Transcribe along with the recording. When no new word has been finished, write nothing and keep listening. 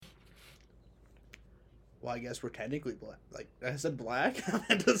Well, I guess we're technically black. Like, I said black? I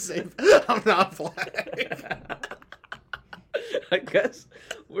meant to say I'm not black. I guess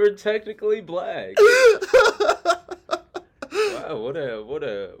we're technically black. Wow, what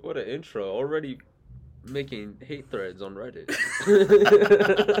a intro. Already making hate threads on Reddit.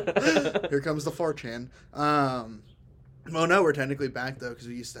 Here comes the 4chan. Well, no, we're technically back, though, because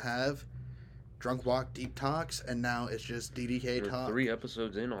we used to have Drunk Walk Deep Talks, and now it's just DDK We're Talk. 3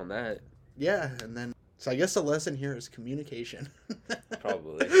 episodes in on that. Yeah, and then... So I guess the lesson here is communication.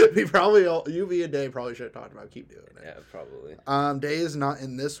 Probably. You and Day probably should have talked about keep doing it. Yeah, probably. Day is not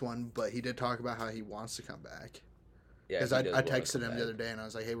in this one, but he did talk about how he wants to come back. Yeah, because I texted him the other day, and I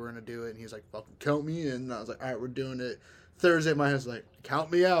was like, hey, we're going to do it. And he's like, fucking count me in. And I was like, all right, we're doing it. Thursday, my husband's like,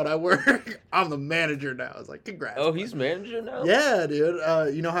 count me out. I work. I'm the manager now. I was like, congrats. Oh, he's manager now? Yeah,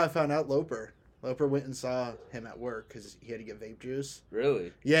 dude. You know how I found out? Loper went and saw him at work because he had to get vape juice.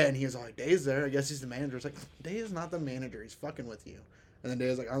 Really? Yeah, and he was like, Day's there. I guess he's the manager. I was like, Day is not the manager. He's fucking with you. And then Day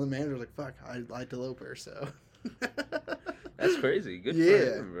was like, I'm the manager. I was like, fuck, I lied to Loper, so. That's crazy. Good for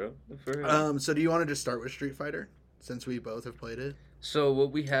him, bro. Good for him. So do you want to just start with Street Fighter, since we both have played it? So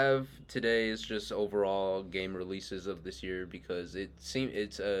what we have today is just overall game releases of this year because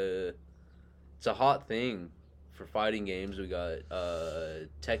it's a hot thing for fighting games. We got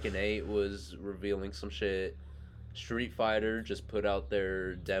Tekken 8 was revealing some shit. Street Fighter just put out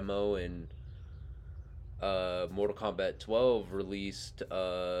their demo, and Mortal Kombat 12 released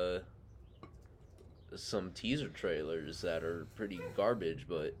some teaser trailers that are pretty garbage,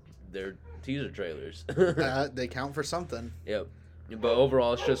 but they're teaser trailers. They count for something. Yep. But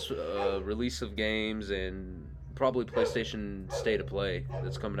overall, it's just a release of games and probably PlayStation State of Play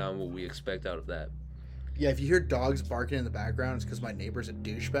that's coming out and what we expect out of that. Yeah, if you hear dogs barking in the background, it's because my neighbor's a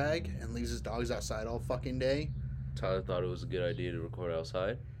douchebag and leaves his dogs outside all fucking day. Tyler thought it was a good idea to record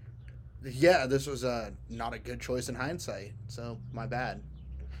outside. Yeah, this was not a good choice in hindsight, so my bad.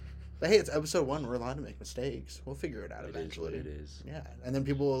 But hey, it's episode 1. We're allowed to make mistakes. We'll figure it out eventually. It is. Yeah, and then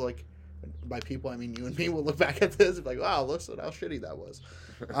people will, like, by people I mean you and me, will look back at this and be like, wow, look at how shitty that was.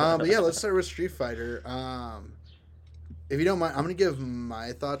 But yeah, let's start with Street Fighter. If you don't mind, I'm going to give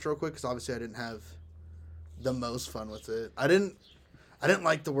my thoughts real quick, because obviously I didn't have the most fun with it. I didn't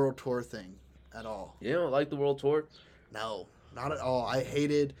like the World Tour thing at all. You don't like the World Tour? No, not at all. I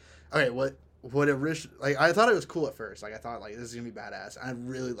hated... Okay, what originally... Like, I thought it was cool at first. Like, I thought, like, this is going to be badass. I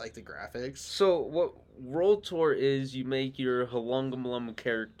really like the graphics. So, what World Tour is, you make your Halungamlum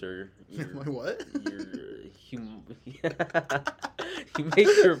character. My what? You make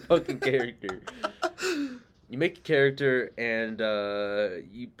your fucking character. You make a character, and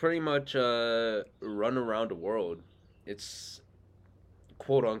you pretty much run around the world. It's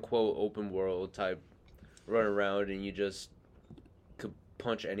quote-unquote open world type run around, and you just could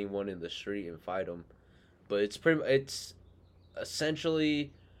punch anyone in the street and fight them. But it's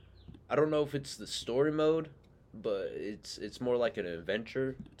essentially, I don't know if it's the story mode, but it's more like an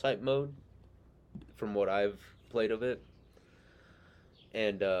adventure type mode from what I've played of it.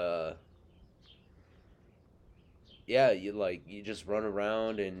 And yeah, you just run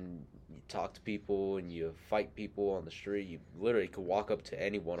around and you talk to people and you fight people on the street. You literally could walk up to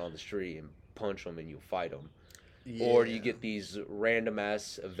anyone on the street and punch them and you fight them. Yeah. Or you get these random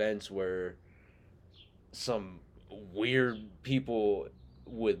ass events where some weird people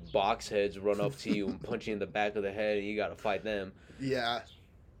with box heads run up to you and punch you in the back of the head and you gotta fight them. Yeah.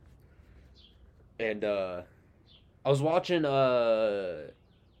 And I was watching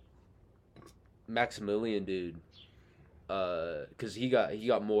Maximilian dude, because he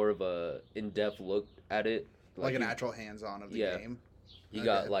got more of a in-depth look at it, like an actual hands-on of the game. He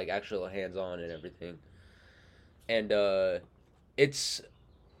got like actual hands-on and everything, and it's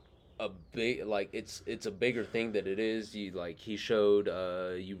a big it's a bigger thing that it is. He showed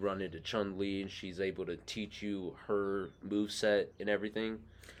you run into Chun-Li and she's able to teach you her moveset and everything.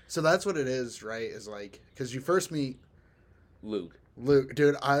 So that's what it is, right? Is like, because you first meet Luke,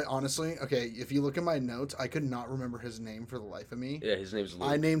 dude, I honestly, okay, if you look at my notes, I could not remember his name for the life of me. Yeah, his name's Luke.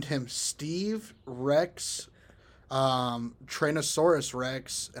 I named him Steve, Rex, Tyrannosaurus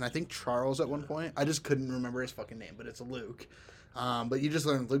Rex, and I think Charles at one point. I just couldn't remember his fucking name, but it's Luke. But you just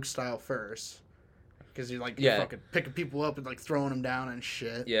learn Luke style first. Because you're fucking picking people up and like throwing them down and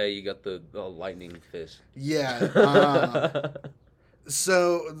shit. Yeah, you got the lightning fist. Yeah.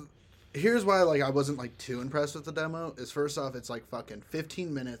 So here's why I wasn't like too impressed with the demo. Is first off, it's like fucking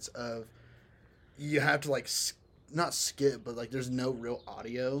 15 minutes of you have to like not skip, but like there's no real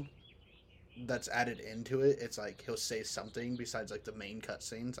audio that's added into it. It's like he'll say something besides like the main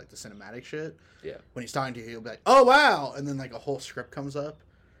cutscenes, like the cinematic shit. Yeah. When he's talking to you, he'll be like, "Oh wow," and then like a whole script comes up,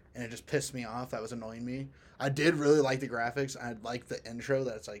 and it just pissed me off. That was annoying me. I did really like the graphics. I liked the intro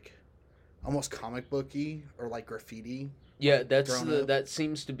that's like almost comic booky or like graffiti. Yeah, like, that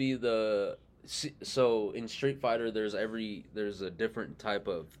seems to be the. So in Street Fighter, there's a different type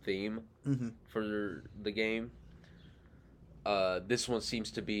of theme for the game. This one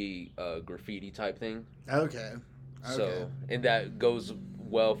seems to be a graffiti type thing. Okay. So, and that goes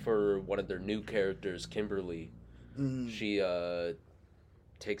well for one of their new characters, Kimberly. She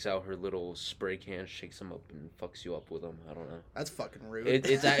takes out her little spray can, shakes them up, and fucks you up with them. I don't know. That's fucking rude.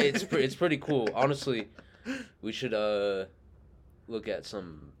 It's pretty cool. Honestly, we should look at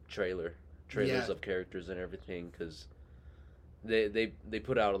some trailers of characters and everything, because they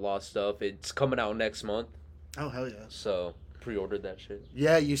put out a lot of stuff. It's coming out next month. Oh hell yeah! So pre-ordered that shit.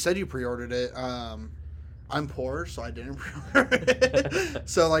 Yeah, you said you pre-ordered it. I'm poor, so I didn't pre-order it.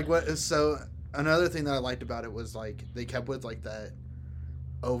 So another thing that I liked about it was like they kept with like that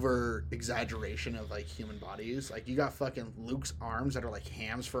over exaggeration of like human bodies. Like you got fucking Luke's arms that are like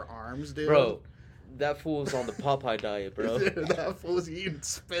hams for arms, dude. Bro, that fool's on the Popeye diet, bro. Dude, that fool's eating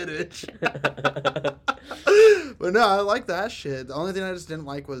spinach. But no, I like that shit. The only thing I just didn't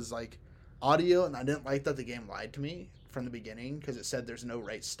like was like audio, and I didn't like that the game lied to me from the beginning because it said there's no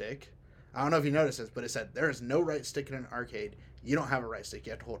right stick. I don't know if you noticed this, but it said there is no right stick in an arcade. You don't have a right stick.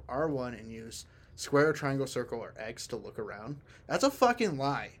 You have to hold R1 and use square, triangle, circle, or X to look around. That's a fucking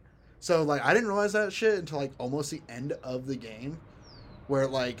lie. So, like, I didn't realize that shit until, like, almost the end of the game, where,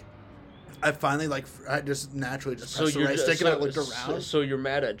 like, I finally, like, I just naturally just pressed the right stick and I looked around. So you're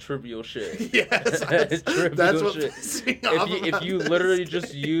mad at trivial shit. Yes. That's what pissed me off. If you literally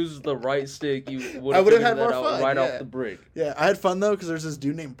just used the right stick, you would I have would have figured had that more out fun, right yeah. off the break. Yeah, I had fun, though, because there's this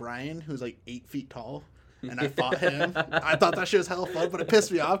dude named Brian who's, like, 8 feet tall. And I fought him. I thought that shit was hella fun, but it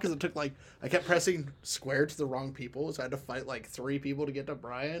pissed me off because it took, like, I kept pressing square to the wrong people, so I had to fight, like, 3 people to get to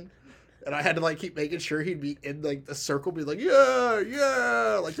Brian. And I had to, like, keep making sure he'd be in, like, the circle, be like,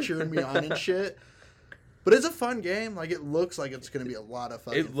 yeah, like, cheering me on and shit. But it's a fun game. Like, it looks like it's going to be a lot of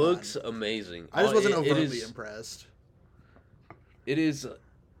fun. It looks amazing. I just wasn't overtly impressed. It is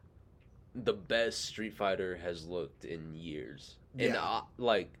the best Street Fighter has looked in years. And,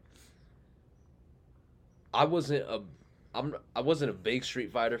 I wasn't a big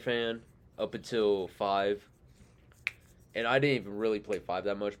Street Fighter fan up until 5, and I didn't even really play 5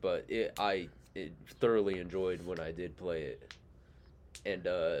 that much. But I thoroughly enjoyed when I did play it. And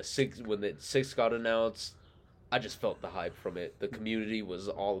 6, when the 6 got announced, I just felt the hype from it. The community was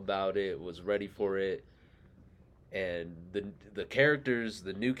all about it. Was ready for it, and the characters,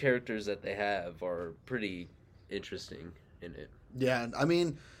 the new characters that they have, are pretty interesting in it. Yeah, I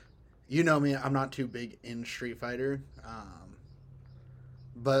mean, you know me, I'm not too big in Street Fighter,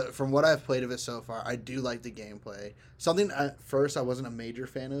 but from what I've played of it so far, I do like the gameplay. Something at first I wasn't a major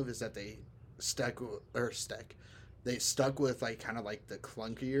fan of is that they stuck with like kind of like the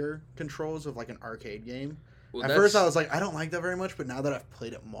clunkier controls of like an arcade game. Well, at first I was like, I don't like that very much, but now that I've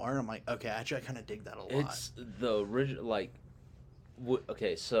played it more, I'm like, okay, actually I kind of dig that a lot. It's the original, like,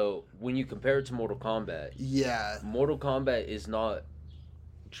 okay, so when you compare it to Mortal Kombat, yeah, Mortal Kombat is not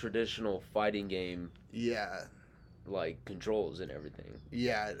traditional fighting game. Yeah. Like controls and everything.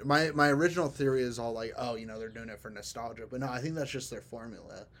 Yeah, my original theory is all like, oh, you know, they're doing it for nostalgia, but no, I think that's just their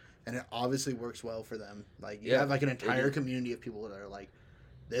formula, and it obviously works well for them. Like you have like an entire community of people that are like,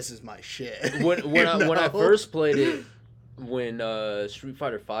 this is my shit. When I first played it, when Street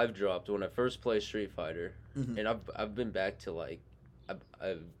Fighter 5 dropped, when I first played Street Fighter, and I've been back to like,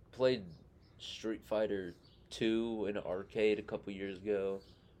 I've played Street Fighter 2 in an arcade a couple years ago.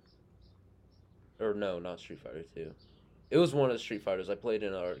 Or no, not Street Fighter 2. It was one of the Street Fighters I played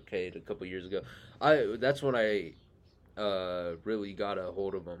in an arcade a couple years ago. That's when I really got a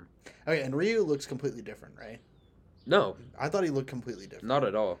hold of them. Okay, and Ryu looks completely different, right? No. I thought he looked completely different. Not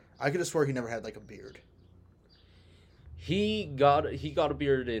at all. I could have swore he never had like a beard. He got a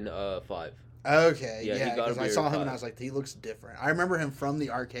beard in 5. Okay, yeah, because I saw him and I was like, he looks different. I remember him from the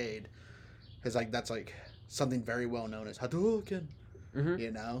arcade. Cause like that's like something very well known as Hadouken.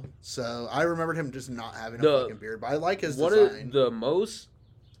 You know, so I remembered him just not having a fucking beard, but I like his design. One of the most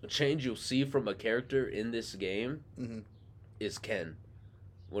change you'll see from a character in this game is Ken.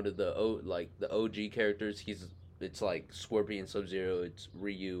 One of the OG characters. It's like Scorpion, Sub-Zero. It's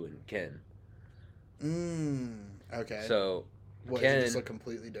Ryu and Ken. Okay. So Ken just look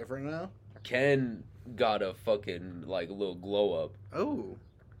completely different now. Ken got a fucking like little glow up. Oh,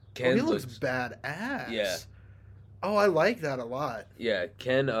 he looks badass. Yeah. Oh, I like that a lot. Yeah,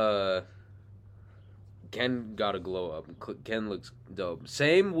 Ken got a glow up. Ken looks dope.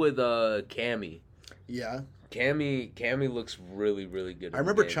 Same with Cammy. Yeah. Cammy looks really, really good. I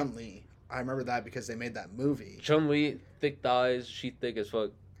remember Chun-Li. I remember that because they made that movie. Chun-Li, thick thighs, she thick as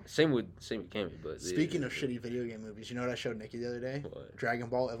fuck. Same with Cammy, but speaking of shitty video game movies, you know what I showed Nikki the other day? What? Dragon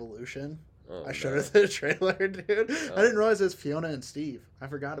Ball Evolution. Oh, I showed her the trailer, dude. Oh. I didn't realize it was Fiona and Steve. I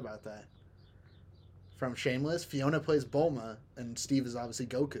forgot about that. From Shameless, Fiona plays Bulma, and Steve is obviously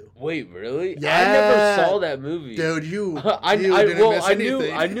Goku. Wait, really? Yeah. I never saw that movie. Dude, you I didn't miss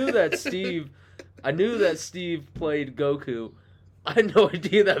anything. knew that Steve played Goku. I had no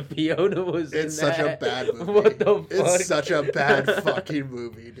idea that Fiona was in that. It's such a bad movie. What the fuck? It's such a bad fucking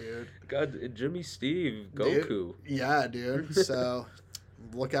movie, dude. God, Jimmy Steve, Goku. Dude, yeah, dude. So,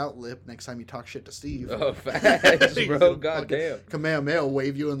 look out, Lip, next time you talk shit to Steve. Oh, facts, bro. God damn. Kamehameha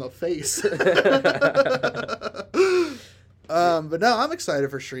wave you in the face. But no, I'm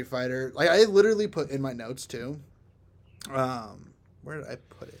excited for Street Fighter. Like, I literally put in my notes, too. Where did I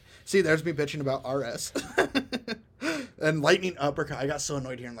put it? See, there's me bitching about RS. And Lightning Uppercut. I got so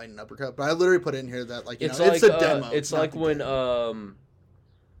annoyed hearing Lightning Uppercut, but I literally put in here that, like, it's a demo. It's like when, well,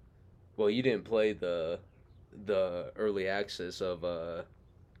 you didn't play the early access of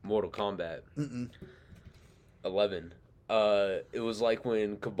Mortal Kombat 11. It was like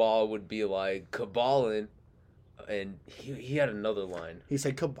when Cabal would be like, Cabalin, and he had another line. He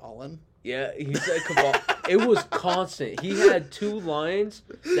said Cabalin? Yeah, he said Cabal. It was constant. He had 2 lines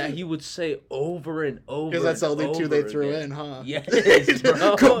that he would say over and over. Because that's the only 2 they threw again. in, huh? Yes,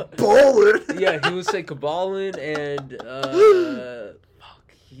 bro. Cabalin! Yeah, he would say Cabalin and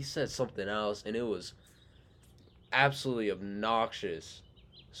fuck, he said something else, and it was absolutely obnoxious.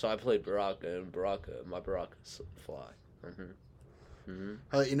 So I played Baraka, and my Baraka's fly.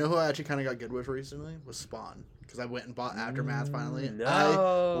 You know who I actually kind of got good with recently? Was Spawn. Because I went and bought Aftermath finally. No, I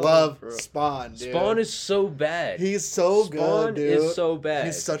love Spawn, dude. Spawn is so bad. He's so good, dude. Spawn is so bad.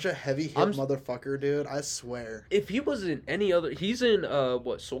 He's such a heavy hit motherfucker, dude. I swear. If he was in any other... He's in,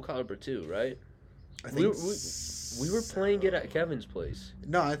 Soul Calibur 2, right? I think we were playing it at Kevin's place.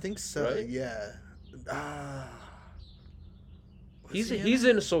 No, I think so, right? Yeah. He's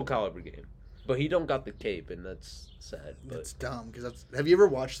in a Soul Calibur game. But he don't got the cape, and that's sad. But it's dumb, because that's... Have you ever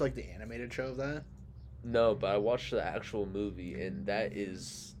watched, like, the animated show of that? No, but I watched the actual movie, and that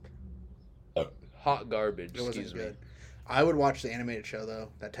is hot garbage. It wasn't good. I would watch the animated show, though,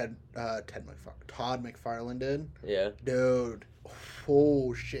 that Todd McFarlane did. Yeah. Dude.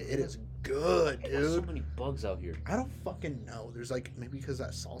 Oh, shit. It is good, dude. There's so many bugs out here. I don't fucking know. There's, like, maybe because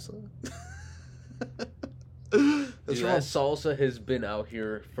that salsa? Dude, that salsa has been out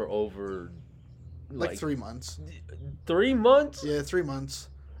here for over... Like 3 months. 3 months? Yeah, 3 months.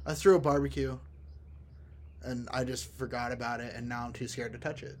 I threw a barbecue. And I just forgot about it, and now I'm too scared to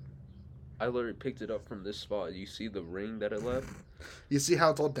touch it. I literally picked it up from this spot. You see the ring that I left? You see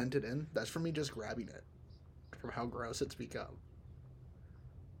how it's all dented in? That's from me just grabbing it. From how gross it's become.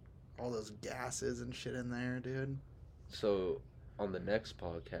 All those gases and shit in there, dude. So, on the next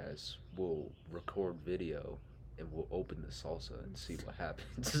podcast, we'll record video, and we'll open the salsa and see what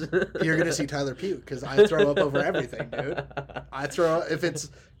happens. You're going to see Tyler puke, because I throw up over everything, dude. If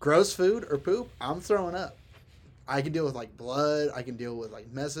it's gross food or poop, I'm throwing up. I can deal with, like, blood. I can deal with,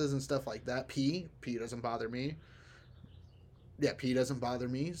 like, messes and stuff like that. Pee doesn't bother me. Yeah, pee doesn't bother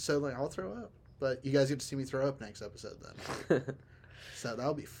me. So, like, I'll throw up. But you guys get to see me throw up next episode then. So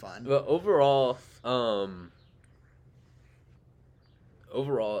that'll be fun. But overall,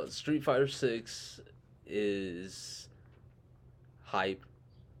 Street Fighter 6 is hype.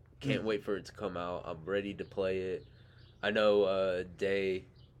 Can't wait for it to come out. I'm ready to play it. I know Day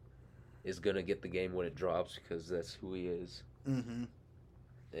is going to get the game when it drops because that's who he is. Mm-hmm.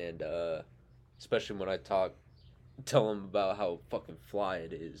 And especially when I tell him about how fucking fly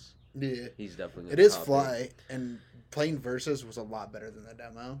it is. Yeah. He's definitely It is fly, and playing Versus was a lot better than the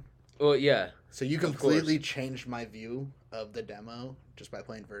demo. Well, yeah. So you completely changed my view of the demo just by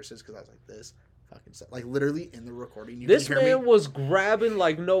playing Versus, because I was like, this fucking stuff. Like, literally in the recording, this man was grabbing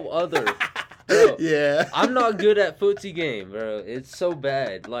like no other. Bro, yeah. I'm not good at footsie game, bro. It's so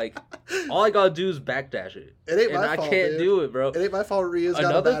bad. Like, all I gotta do is backdash it. It ain't my fault, I can't do it, bro. It ain't my fault. Ryu's got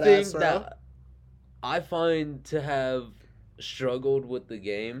Another a thing badass, that I find to have struggled with the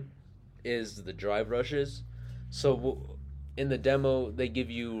game is the drive rushes. So in the demo, they give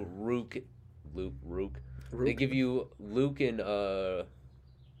you Rook. They give you Luke and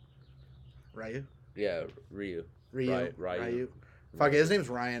Ryu. Yeah, Ryu. Ryu. Fuck it, his name's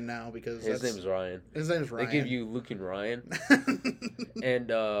Ryan now because his name's Ryan. His name's Ryan. They give you Luke and Ryan.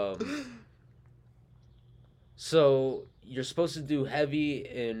 And so you're supposed to do heavy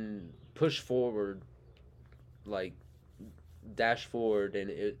and push forward, like dash forward, and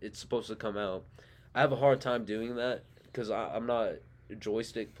it's supposed to come out. I have a hard time doing that because I'm not a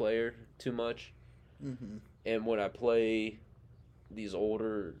joystick player too much, Mm-hmm. and when I play these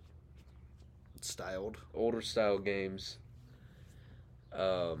Styled. older style games,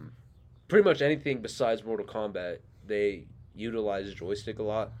 um, pretty much anything besides Mortal Kombat, they utilize joystick a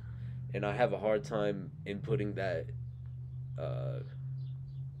lot, and I have a hard time inputting that uh,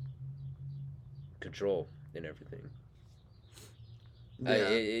 control and everything. Yeah.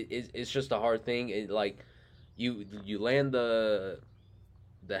 It's just a hard thing. Like you land the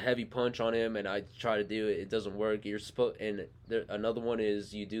heavy punch on him, and I try to do it. It doesn't work. You're supposed, and another one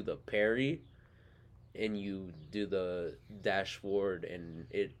is you do the parry, and you do the dash forward, and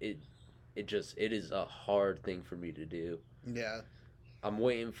it is a hard thing for me to do. Yeah. I'm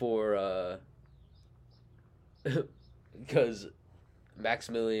waiting for because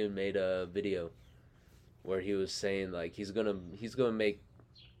Maximilian made a video where he was saying like he's gonna make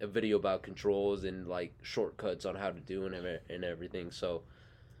a video about controls and like shortcuts on how to do and everything. So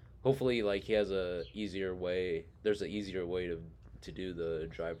hopefully like he has a easier way. There's an easier way to do the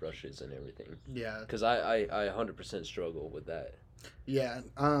drive rushes and everything. Yeah. Because I 100% struggle with that. Yeah.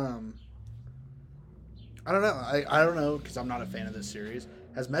 I don't know. I don't know because I'm not a fan of this series.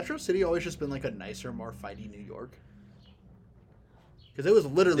 Has Metro City always just been like a nicer, more fighty New York? Because it was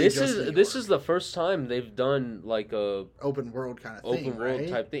literally This is the first time they've done like a open world kind of thing. open world right?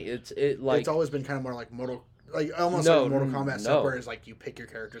 type thing. It's always been kind of more like almost No, like Mortal Kombat stuff, no. where it's like you pick your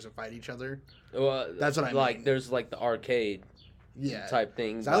characters and fight each other. well, That's what I like. mean. There's like the arcade Yeah. type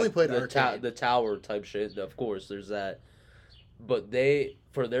things. I only like played the arcade. the tower type shit. Of course, there's that. But they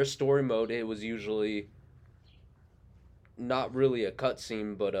for their story mode, it was usually not really a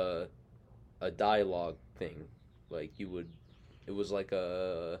cutscene, but a dialogue thing. Like it was like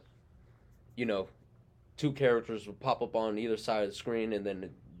you know, two characters would pop up on either side of the screen, and then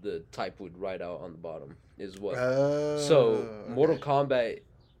the type would write out on the bottom. Is what. So Okay. Mortal Kombat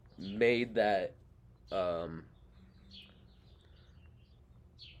made that.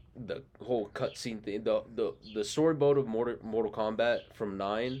 The whole cutscene thing, the story mode of Mortal Kombat from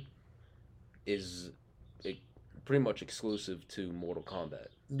 9 is pretty much exclusive to Mortal Kombat.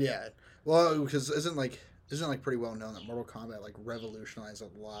 Yeah. Well, because isn't pretty well known that Mortal Kombat like revolutionized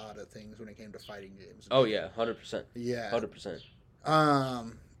a lot of things when it came to fighting games. Oh yeah, 100%. Yeah.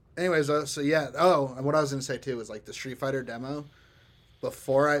 100%. Anyways, so yeah. Oh, and what I was gonna say too was like the Street Fighter demo.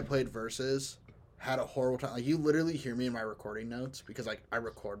 Before I played Versus, had a horrible time. Like you literally hear me in my recording notes because like I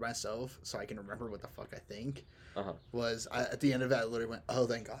record myself so I can remember what the fuck I think. At the end of it, I literally went, "Oh,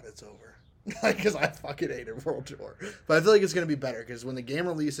 thank God it's over," because I fucking hated World Tour. But I feel like it's gonna be better because when the game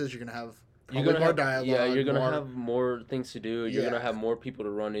releases, you're gonna have more dialogue. Yeah, you're gonna have more things to do. You're Yeah. gonna have more people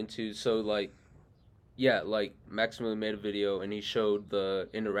to run into. So like, yeah, like Maximilian made a video and he showed the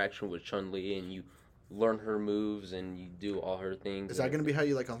interaction with Chun-Li, and you learn her moves and you do all her things. Is that gonna be how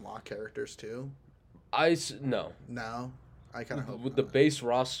you like unlock characters too? No. No, I kind of hope. With the base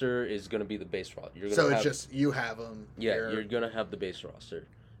roster is gonna be the base roster. It's just you have them. Yeah, you're gonna have the base roster,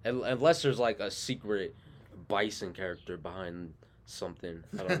 unless there's like a secret Bison character behind something.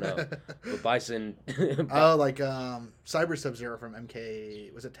 I don't know. But Bison. Oh, like Cyber Sub-Zero from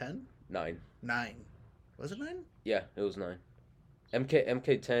MK. Was it 10? 9. 9. Was it 9? Yeah, it was 9.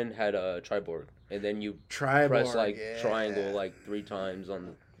 MK10 had a Triborg, and then you Triborg, press like triangle like 3 times on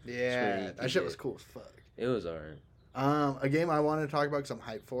the. Yeah, that shit was cool as fuck. It was alright. A game I wanted to talk about because I'm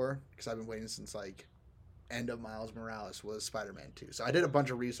hyped for, because I've been waiting since like end of Miles Morales, was Spider-Man 2. So I did a bunch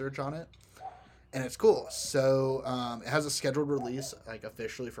of research on it, and it's cool. So it has a scheduled release like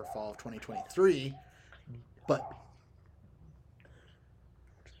officially for fall of 2023, but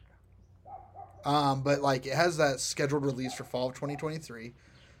like it has that scheduled release for fall of 2023.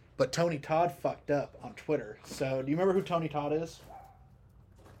 But Tony Todd fucked up on Twitter. So do you remember who Tony Todd is?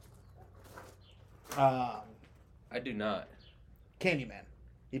 I do not. Candyman.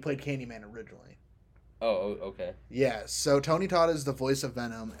 He played Candyman originally. Oh, okay. Yeah, so Tony Todd is the voice of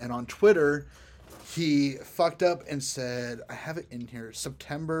Venom, and on Twitter, he fucked up and said, I have it in here,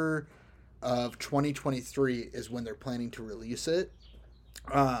 September of 2023 is when they're planning to release it.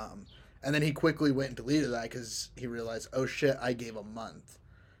 And then he quickly went and deleted that because he realized, oh shit, I gave a month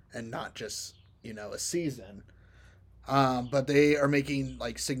and not just, a season. But they are making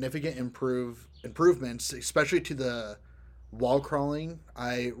like significant improvements, especially to the wall crawling.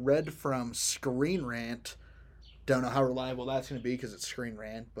 I read from Screen Rant, don't know how reliable that's going to be because it's Screen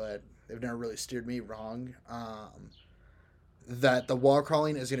Rant, but they've never really steered me wrong, that the wall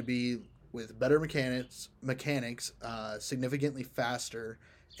crawling is going to be with better mechanics, significantly faster,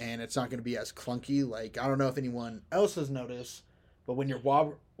 and it's not going to be as clunky. Like, I don't know if anyone else has noticed, But when you're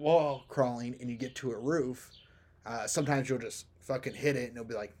wall crawling and you get to a roof, sometimes you'll just fucking hit it and it'll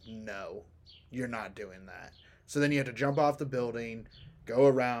be like, no, you're not doing that. So then you have to jump off the building, go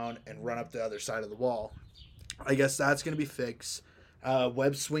around, and run up the other side of the wall. I guess that's going to be fixed.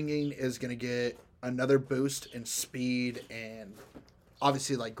 Web swinging is going to get another boost in speed and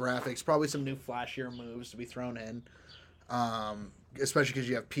obviously like graphics. Probably some new flashier moves to be thrown in, especially because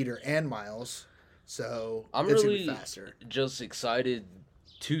you have Peter and Miles. So I'm it's really going to be faster. Just excited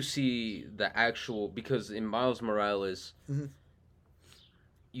to see the actual, because in Miles Morales,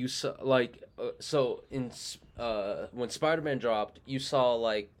 you saw like so in when Spider-Man dropped, you saw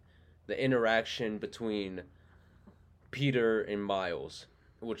like the interaction between Peter and Miles,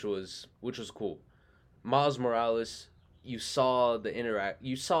 which was cool. Miles Morales, you saw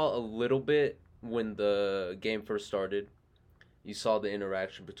you saw a little bit when the game first started. You saw the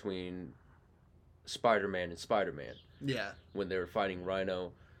interaction between Spider-Man and Spider-Man. Yeah. When they were fighting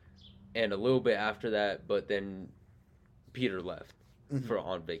Rhino, and a little bit after that, but then Peter left for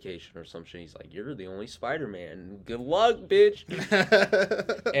on vacation or some shit. He's like, "You're the only Spider-Man. Good luck, bitch."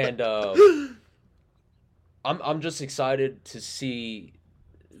 And I'm just excited to see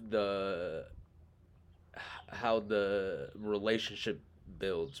how the relationship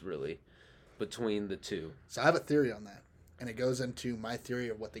builds really between the two. So I have a theory on that, and it goes into my theory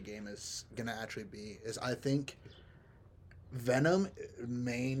of what the game is gonna actually be. Is I think Venom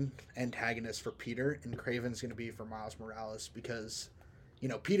main antagonist for Peter and Craven's gonna be for Miles Morales because, you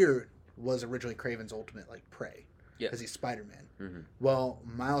know, Peter was originally Craven's ultimate like prey because he's Spider-Man. Mm-hmm. Well,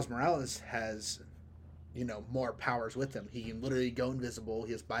 Miles Morales has, you know, more powers with him. He can literally go invisible.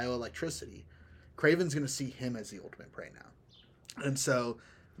 He has bioelectricity. Craven's going to see him as the ultimate prey now. And so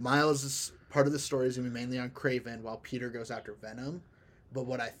Miles' part of the story is going to be mainly on Craven while Peter goes after Venom. But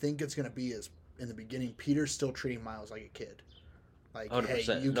what I think it's going to be is, in the beginning, Peter's still treating Miles like a kid. Like, 100%.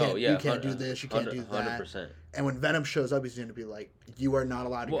 hey, you can't do this, you can't do that. 100%. And when Venom shows up, he's going to be like, you are not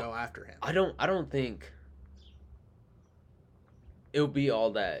allowed to go after him. I don't think it'll be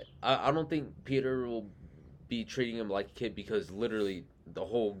all that. I don't think Peter will be treating him like a kid because literally the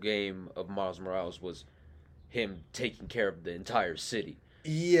whole game of Miles Morales was him taking care of the entire city.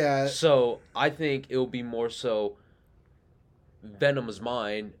 Yeah. So I think it'll be more so Venom is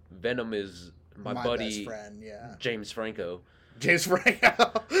mine. Venom is my buddy, best friend, yeah. James Franco.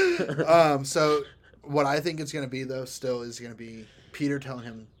 So what I think it's going to be, though, still is going to be Peter telling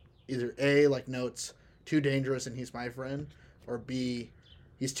him either A, like, no, it's too dangerous and he's my friend, or B,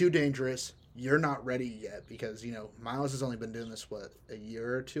 he's too dangerous, you're not ready yet, because, you know, Miles has only been doing this, a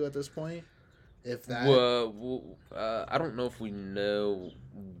year or two at this point? If that... I don't know if we know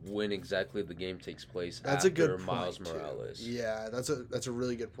when exactly the game takes place that's after a good Miles point, Morales. Too. Yeah, that's a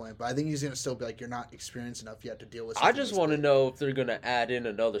really good point. But I think he's going to still be like, you're not experienced enough yet to deal with I just want to know if they're going to add in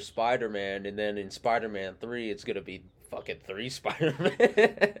another Spider-Man, and then in Spider-Man 3, it's going to be fucking 3 Spider-Man.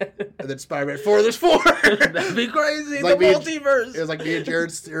 And then Spider-Man 4, there's 4. That'd be crazy. Like the multiverse. It was like me and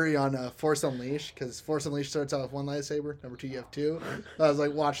Jared's theory on Force Unleashed, because Force Unleashed starts out with one lightsaber. Number 2, you have 2. I was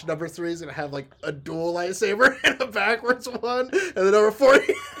like, watch, number 3 is going to have like a dual lightsaber and a backwards one. And then number 4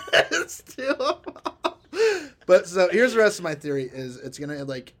 is 2. But so here's the rest of my theory is it's going to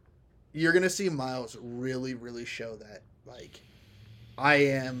like, you're going to see Miles really, really show that like I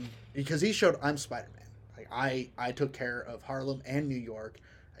am, because he showed I'm Spider-Man. I took care of Harlem and New York.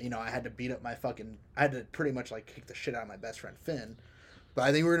 You know, I had to beat up I had to pretty much like kick the shit out of my best friend Finn. But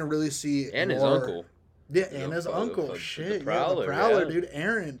I think we're going to really see and his uncle. Yeah, and his uncle. Shit. The Prowler, dude.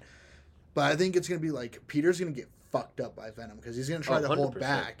 Aaron. But I think it's going to be like Peter's going to get fucked up by Venom because he's going to try to hold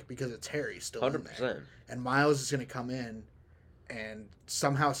back because it's Harry still 100%. In there. And Miles is going to come in and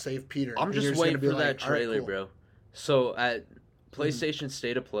somehow save Peter. I'm just waiting for that trailer, cool. Bro. So at PlayStation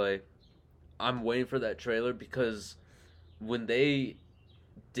State of Play, I'm waiting for that trailer because when they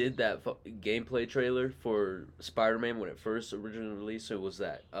did that gameplay trailer for Spider-Man when it first originally released, it was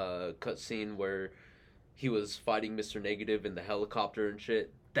that cutscene where he was fighting Mr. Negative in the helicopter and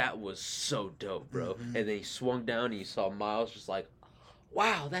shit. That was so dope, bro. Mm-hmm. And then he swung down and you saw Miles just like,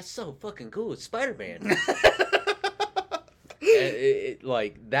 wow, that's so fucking cool. It's Spider-Man. It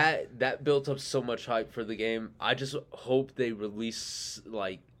like that built up so much hype for the game. I just hope they release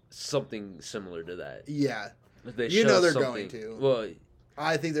like something similar to that. Yeah. They're going to. Well,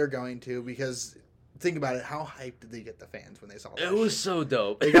 I think they're going to because think about it. How hyped did they get the fans when they saw that? It was so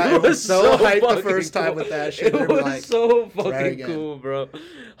dope. It was so hyped the first time with that shit. It was like, so fucking cool, bro.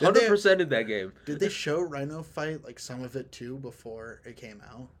 100% in that game. Did they show Rhino fight like some of it too before it came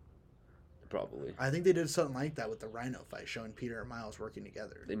out? Probably. I think they did something like that with the Rhino fight, showing Peter and Miles working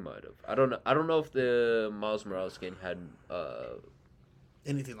together. They might have. I don't know. I don't know if the Miles Morales game had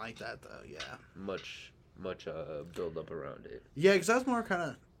anything like that though. Yeah. Much build up around it. Yeah, because that's more kind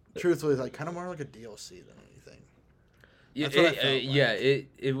of, truthfully, like kind of more like a DLC than anything. Yeah,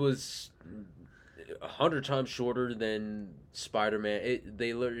 it was 100 times shorter than Spider-Man.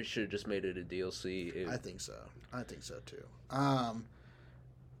 They literally should have just made it a DLC. I think so. I think so too.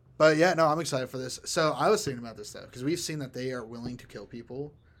 But yeah, no, I'm excited for this. So I was thinking about this though, because we've seen that they are willing to kill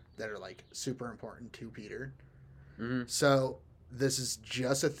people that are like super important to Peter. Mm-hmm. So this is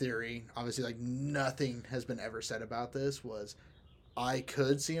just a theory. Obviously, like nothing has been ever said about this. I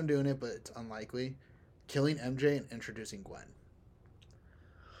could see him doing it, but it's unlikely. Killing MJ and introducing Gwen.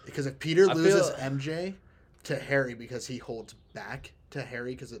 Because if Peter loses MJ to Harry because he holds back to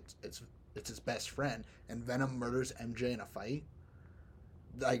Harry because it's his best friend, and Venom murders MJ in a fight,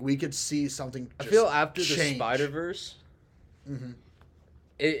 like we could see something. I feel after the Spider-Verse,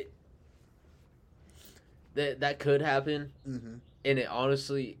 that could happen, and it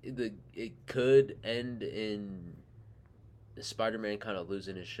honestly it could end in Spider-Man kind of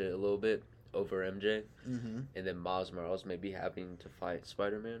losing his shit a little bit over MJ, and then Miles Morales maybe having to fight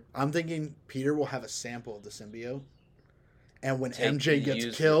Spider-Man. I'm thinking Peter will have a sample of the symbiote, and when MJ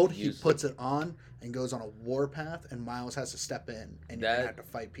gets killed, he puts it on and goes on a warpath, and Miles has to step in, and you're gonna have to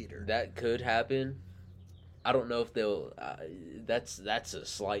fight Peter. That could happen. I don't know if they'll. That's a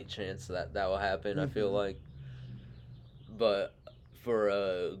slight chance that will happen. I feel like, but for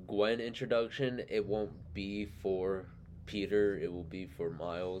a Gwen introduction, it won't be for Peter. It will be for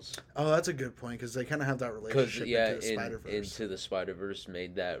Miles. Oh, that's a good point because they kind of have that relationship into the Spider-Verse. Into the Spider-Verse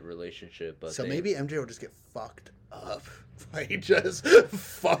made that relationship. But so maybe MJ will just get fucked up. Like just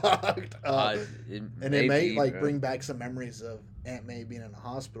fucked up, and it may like bring back some memories of Aunt May being in a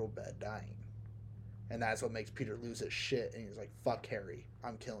hospital bed dying, and that's what makes Peter lose his shit. And he's like, "Fuck Harry,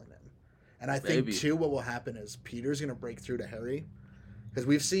 I'm killing him." And I think too, what will happen is Peter's gonna break through to Harry, because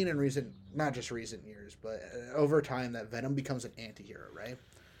we've seen in not just recent years, but over time that Venom becomes an anti-hero, right?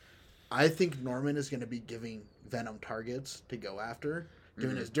 I think Norman is gonna be giving Venom targets to go after,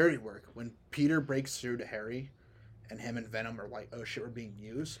 doing his dirty work. When Peter breaks through to Harry, and him and Venom are like, oh shit, we're being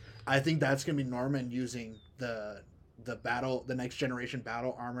used. I think that's gonna be Norman using the next generation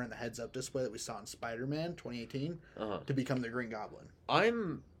battle armor and the heads up display that we saw in Spider-Man 2018 to become the Green Goblin.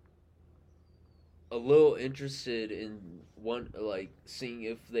 I'm a little interested in seeing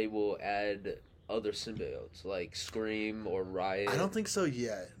if they will add other symbiotes like Scream or Riot. I don't think so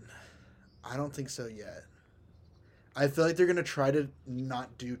yet. I feel like they're gonna try to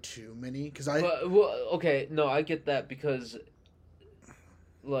not do too many because okay, no, I get that because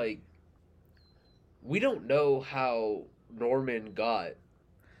like we don't know how Norman got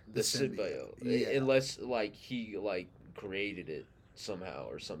the symbiote unless like he like created it somehow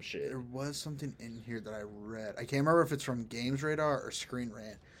or some shit. There was something in here that I read. I can't remember if it's from Games Radar or Screen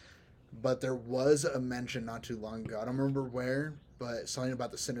Rant, but there was a mention not too long ago. I don't remember where, but something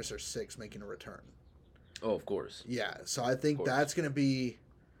about the Sinister Six making a return. Oh, of course. Yeah, so I think that's going to be,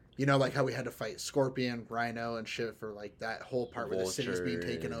 like how we had to fight Scorpion, Rhino, and shit for like that whole part where the city's being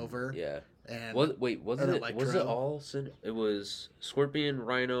taken over. Yeah. And was it all It was Scorpion,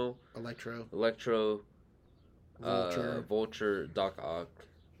 Rhino, Electro, Vulture, Doc Ock.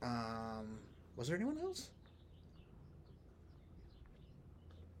 Was there anyone else?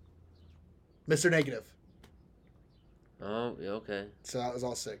 Mr. Negative. Oh, yeah, okay. So that was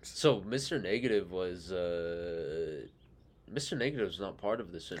all 6. So Mr. Negative was not part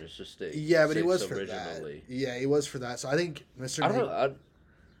of the Sinister Six. Yeah, but he was originally. For that. Yeah, he was for that. So I think Mr.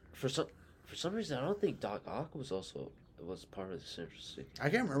 For some reason, I don't think Doc Ock was part of the Sinister Six. I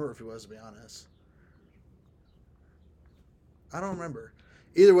can't remember if he was, to be honest. I don't remember.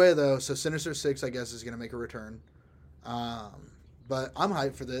 Either way, though, so Sinister Six, I guess, is going to make a return. But I'm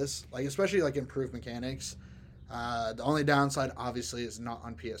hyped for this, like especially like improved mechanics. The only downside, obviously, is not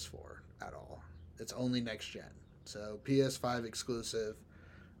on PS4 at all. It's only next gen. So PS5 exclusive.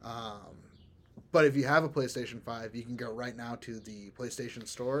 But if you have a PlayStation 5, you can go right now to the PlayStation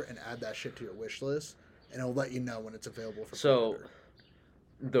Store and add that shit to your wish list, and it'll let you know when it's available for pre-order.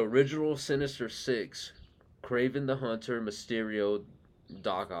 The original Sinister Six, Kraven the Hunter, Mysterio,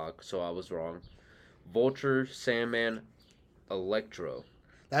 Doc Ock, so I was wrong, Vulture, Sandman, Electro.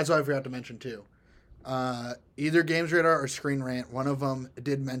 That's what I forgot to mention, too. Either Games Radar or Screen Rant, one of them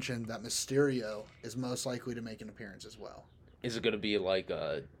did mention that Mysterio is most likely to make an appearance as well. Is it going to be like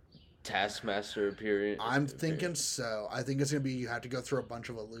Taskmaster appearing. I'm thinking so. I think it's gonna be you have to go through a bunch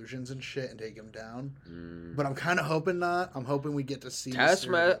of illusions and shit and take him down. But I'm kind of hoping not. I'm hoping we get to see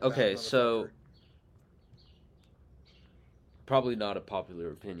Taskmaster. Okay, so probably not a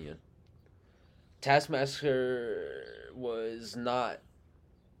popular opinion. Taskmaster was not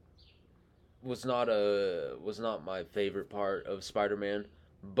my favorite part of Spider-Man,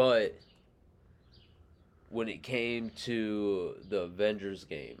 but when it came to the Avengers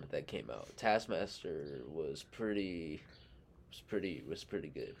game that came out, Taskmaster was pretty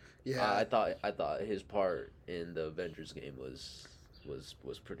good. Yeah, I thought his part in the Avengers game was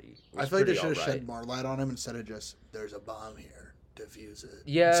pretty. I feel like they should have shed more light on him instead of just there's a bomb here, defuse it.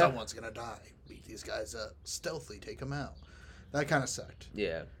 Yeah, someone's gonna die. Beat these guys up, stealthily take them out. That kind of sucked.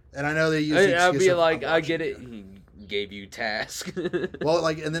 Yeah, and I know they use. I'd be like, I get it. He gave you task. Well,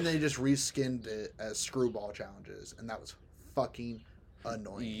 like, and then they just reskinned it as screwball challenges, and that was fucking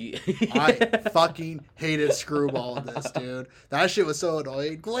annoying. I fucking hated Screwball in this, dude. That shit was so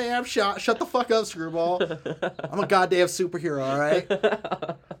annoying. Glam shot. Shut the fuck up, Screwball. I'm a goddamn superhero, all right?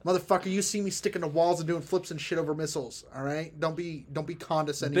 Motherfucker, you see me sticking to walls and doing flips and shit over missiles, all right? Don't be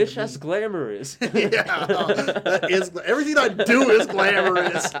condescending. Bitch, that's glamorous. Yeah, that is. Everything I do is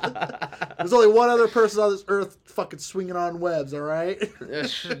glamorous. There's only one other person on this earth fucking swinging on webs, all right?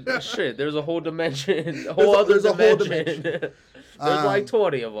 Shit, there's a whole dimension. A whole dimension. There's like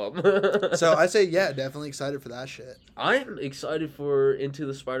 20 of them. So I say, yeah, definitely excited for that shit. I'm excited for Into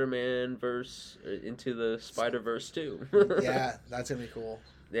the Spider-Man verse, Into the Spider-Verse 2. Yeah, that's gonna be cool.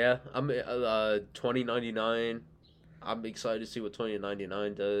 Yeah, I'm 2099. I'm excited to see what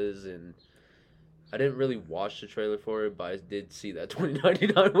 2099 does, and I didn't really watch the trailer for it, but I did see that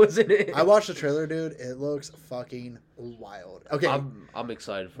 2099 was in it. I watched the trailer, dude. It looks fucking wild. Okay, I'm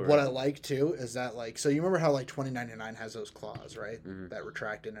excited for what it. I like too is that, like, so you remember how like 2099 has those claws, right? Mm-hmm. That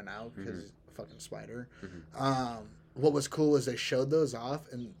retract in and out because he's a fucking spider. Mm-hmm. What was cool is they showed those off,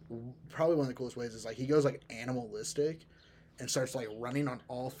 and probably one of the coolest ways is like he goes like animalistic and starts like running on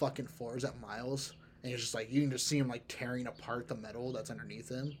all fucking fours at Miles, and he's just like you can just see him like tearing apart the metal that's underneath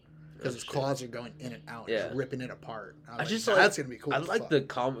him. Because his claws are going in and out, just ripping it apart. I just like, that's gonna be cool. I like the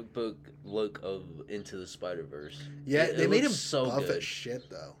comic book look of Into the Spider-Verse. Yeah, they made him so buff good. as shit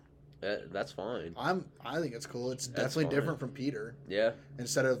though. That's fine. I think it's cool. It's definitely different from Peter. Yeah.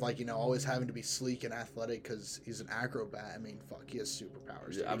 Instead of like always having to be sleek and athletic because he's an acrobat. I mean, fuck, he has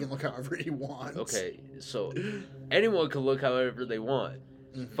superpowers. He can look however he wants. Okay, so anyone can look however they want.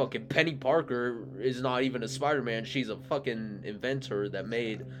 Mm-hmm. Fucking Penny Parker is not even a Spider-Man. She's a fucking inventor that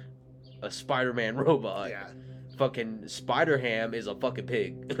made a Spider-Man robot. Yeah. Fucking Spider-Ham is a fucking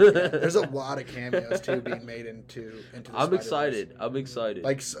pig. Yeah, there's a lot of cameos too being made into the I'm excited. I'm excited.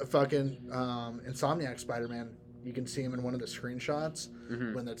 Like fucking Insomniac Spider-Man, you can see him in one of the screenshots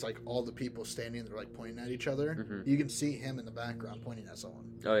when it's like all the people standing, they're like pointing at each other. Mm-hmm. You can see him in the background pointing at someone.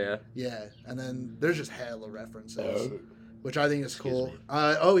 Oh yeah. Yeah, and then there's just hella references, which I think is cool.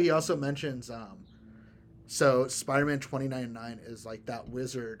 He also mentions so Spider-Man 2099 is like that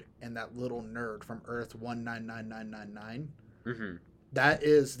wizard and that little nerd from Earth 199999. Mm-hmm. That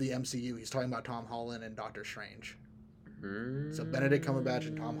is the MCU. He's talking about Tom Holland and Doctor Strange. Mm-hmm. So Benedict Cumberbatch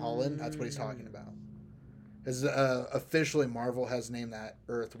and Tom Holland, that's what he's talking about. Because officially Marvel has named that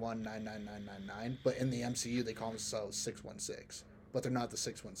Earth 199999, but in the MCU they call themselves 616. But they're not the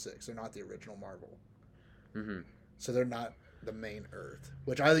 616. They're not the original Marvel. Mm-hmm. So they're not the main Earth,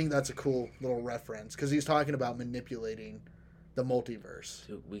 which I think that's a cool little reference because he's talking about manipulating the multiverse.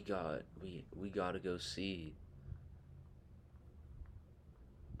 Dude, we gotta go see.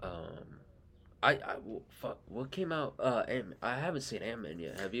 Fuck, what came out? I haven't seen Ant-Man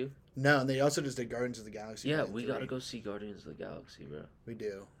yet. Have you? No, and they also just did Guardians of the Galaxy. Yeah, we gotta go see Guardians of the Galaxy, bro. We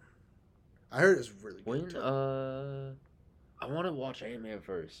do. I heard it's really good. I want to watch Ant-Man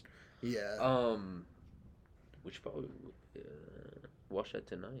first. Yeah. We should probably watch that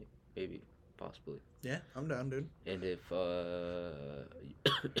tonight, maybe, possibly. Yeah, I'm down, dude. And if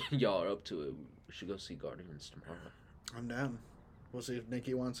y'all are up to it, we should go see Guardians tomorrow. I'm down. We'll see if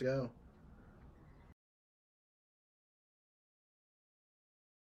Nikki wants to go.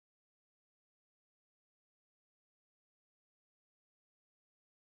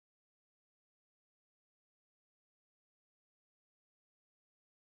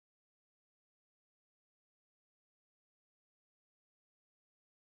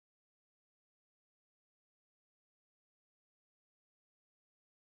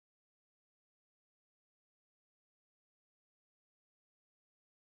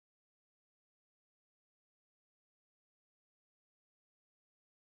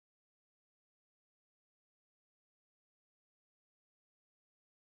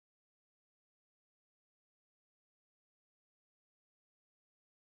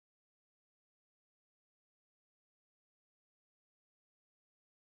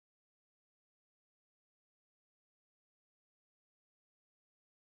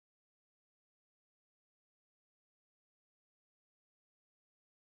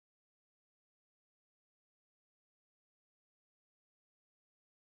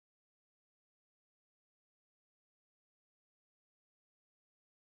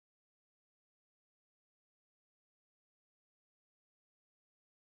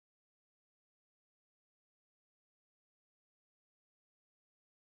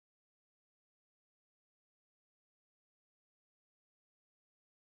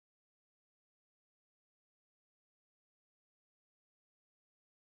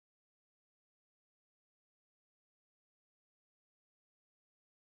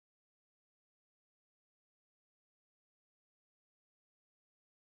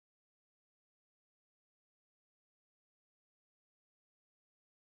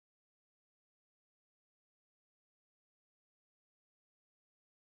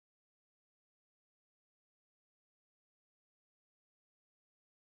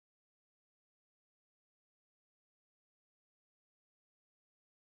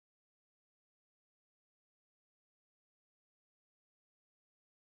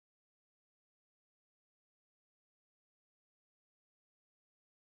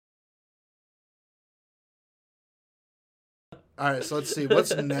 All right, so let's see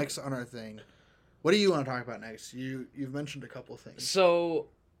what's next on our thing. What do you want to talk about next? You've mentioned a couple things. So,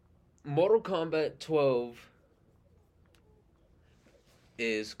 Mortal Kombat 12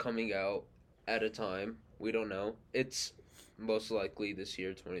 is coming out at a time. We don't know. It's most likely this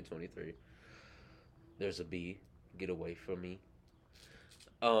year, 2023. There's a B. Get away from me.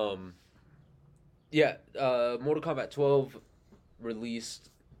 Yeah, Mortal Kombat 12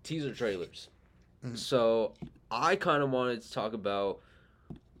 released teaser trailers. Mm-hmm. So I kind of wanted to talk about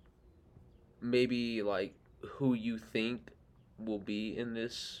maybe like who you think will be in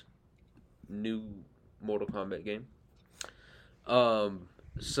this new Mortal Kombat game.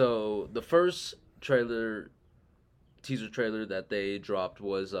 So the first teaser trailer that they dropped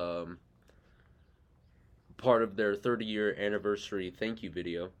was part of their 30-year anniversary thank you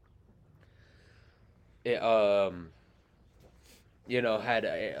video. It had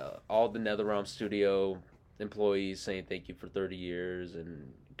all the NetherRealm studio employees saying thank you for 30 years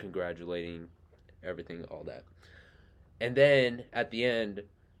and congratulating everything, all that. And then at the end,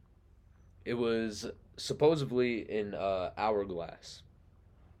 it was supposedly in hourglass.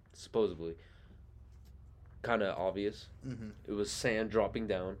 Supposedly. Kind of obvious. Mm-hmm. It was sand dropping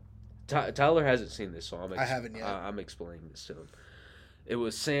down. Tyler hasn't seen this, so I haven't yet. I'm explaining this to him. It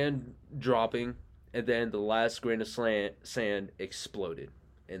was sand dropping, and then the last grain of sand exploded,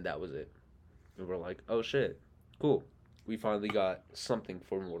 and that was it. And we're like, oh shit, cool. We finally got something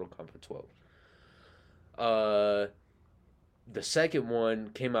for Mortal Kombat 12. The second one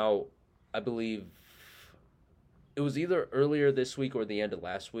came out, I believe, it was either earlier this week or the end of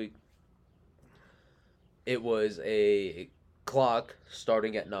last week. It was a clock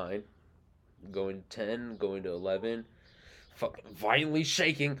starting at 9, going to 10, going to 11, fucking violently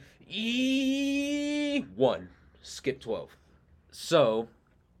shaking. 1, skip 12. So,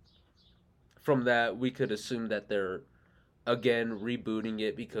 from that, we could assume that they're, again, rebooting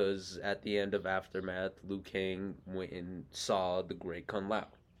it because at the end of Aftermath, Liu Kang went and saw the Great Kung Lao.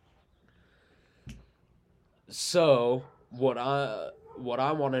 So, what I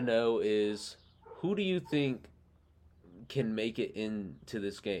want to know is, who do you think can make it into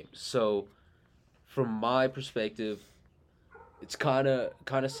this game? So, from my perspective, it's kind of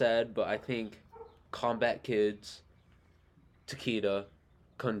sad, but I think Combat Kids, Takeda,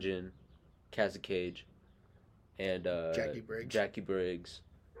 Kunjin, Kazakh Cage, and Jackie Briggs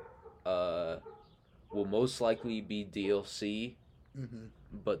will most likely be DLC, mm-hmm.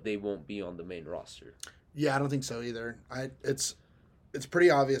 but they won't be on the main roster. Yeah, I don't think so either. It's pretty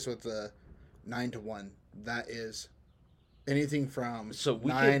obvious with the 9-1. That is anything from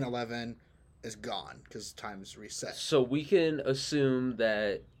 9-11 is gone because time's reset. So we can assume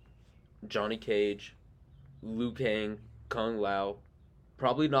that Johnny Cage, Liu Kang, Kung Lao,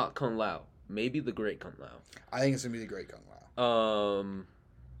 probably not Kung Lao, maybe the Great Kung Lao. I think it's gonna be the Great Kung Lao.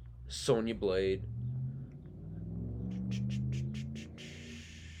 Sonya Blade.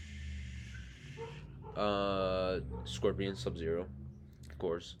 Scorpion, Sub-Zero, of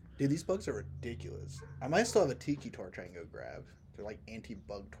course. Dude, these bugs are ridiculous. I might still have a tiki torch I can go grab. They're like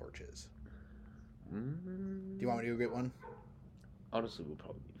anti-bug torches. Do you want me to go get one? Honestly, we'll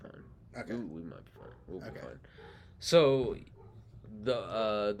probably be fine. Okay. We might be fine. We'll be fine. So,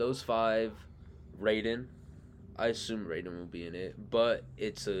 those 5, Raiden, I assume Raiden will be in it, but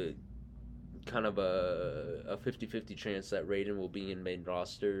it's a kind of a 50-50 chance that Raiden will be in main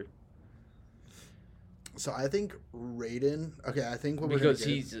roster. So I think Raiden. Okay, I think because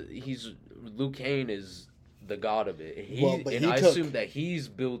he's Liu Kang is the god of it. I assume that he's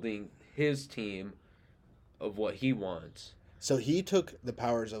building his team of what he wants. So he took the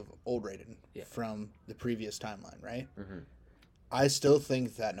powers of old Raiden from the previous timeline, right? Mm-hmm. I still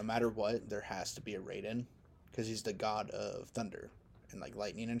think that no matter what, there has to be a Raiden because he's the god of thunder and like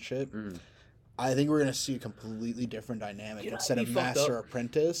lightning and shit. Mm-hmm. I think we're gonna see a completely different dynamic. Instead of master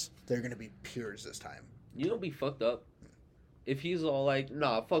apprentice, they're gonna be peers this time. You don't be fucked up if he's all like,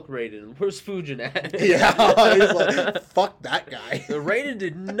 nah, fuck Raiden. Where's Fujin at? Yeah, he's like, fuck that guy. The Raiden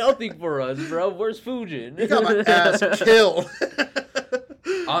did nothing for us, bro. Where's Fujin? He got my ass killed.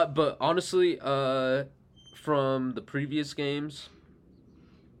 But honestly, from the previous games,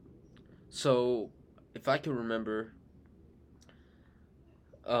 so if I can remember,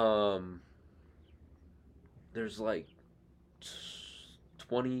 there's like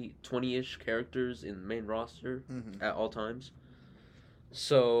 20-ish characters in the main roster at all times.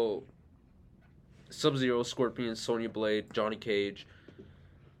 So, Sub-Zero, Scorpion, Sonya Blade, Johnny Cage.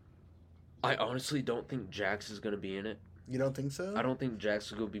 I honestly don't think Jax is going to be in it. You don't think so? I don't think Jax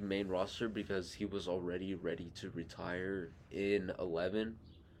is going to be main roster because he was already ready to retire in 11.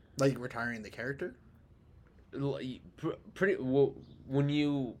 Like retiring the character? pretty well, when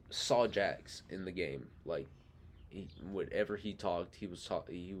you saw Jax in the game, like whenever he talked, he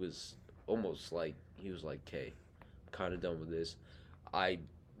was almost like he was like, "Okay, kind of done with this. I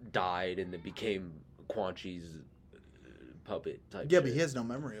died and then became Quan Chi's puppet type." Yeah, shit. but he has no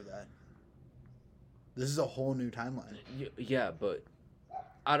memory of that. This is a whole new timeline. Yeah, but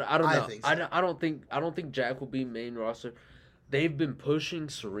I don't know. I think so. I don't think Jack will be main roster. They've been pushing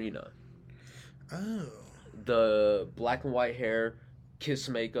Serena, Oh. the black and white hair, kiss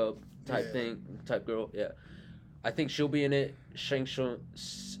makeup type Yeah. type girl. Yeah, I think she'll be in it. Shang Tsung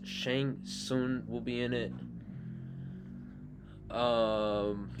will be in it.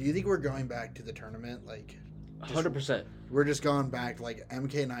 Do you think we're going back to the tournament? Like, 100%. we're just going back like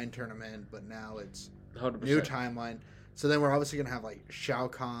MK9 tournament, but now it's 100%. new timeline. So then we're obviously gonna have like Shao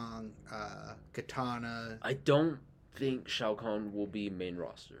Kahn, Katana. I don't think Shao Kahn will be main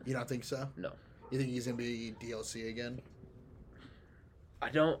roster. You don't think so? No. You think he's gonna be DLC again? I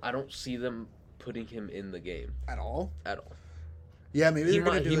don't see them putting him in the game At all? at all. Yeah, maybe they're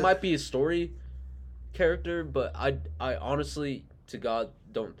gonna do He it. might be a story character, but I honestly to God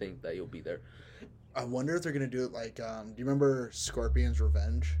don't think that he'll be there. I wonder if they're gonna do it like do you remember Scorpion's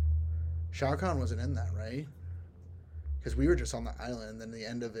Revenge? Shao Kahn wasn't in that, right? Because we were just on the island, and then the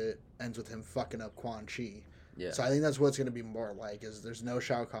end of it ends with him fucking up Quan Chi. Yeah. So I think that's what it's gonna be more like. Is there's no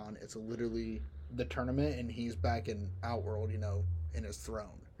Shao Kahn? It's literally the tournament, and he's back in Outworld, in his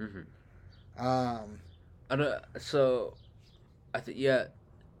throne. Mm-hmm. So I think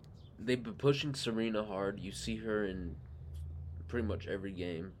they've been pushing Serena hard. You see her in pretty much every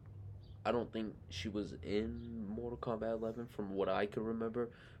game. I don't think she was in Mortal Kombat 11 from what I can remember,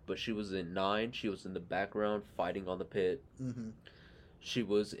 but she was in 9. She was in the background fighting on the pit. Mm-hmm. She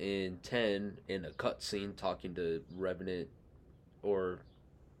was in 10 in a cutscene talking to Revenant, or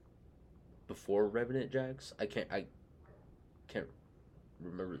before Revenant Jax. I can't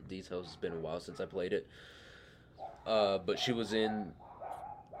remember the details. It's been a while since I played it. But she was in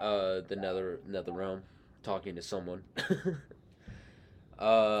the Nether Realm talking to someone.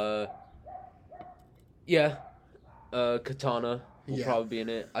 Katana will probably be in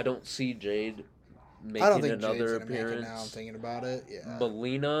it. I don't see Jade making I don't think another Jade's gonna appearance. make it now. I'm thinking about it. Yeah.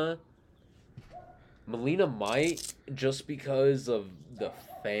 Melina might, just because of the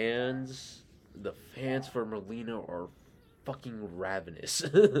fans. The fans for Melina are fucking ravenous.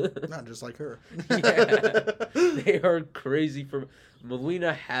 Not just like her. Yeah, they are crazy for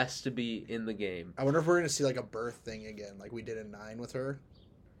Melina. Has to be in the game. I wonder if we're gonna see like a birth thing again, like we did in 9 with her.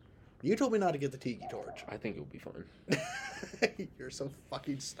 You told me not to get the tiki torch. I think it would be fun. You're so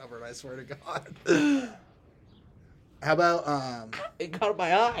fucking stubborn, I swear to God. How about It caught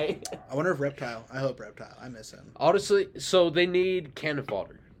my eye. I wonder if Reptile. I hope Reptile. I miss him. Honestly, so they need cannon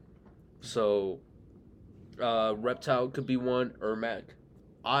fodder. So Reptile could be one. Ermac.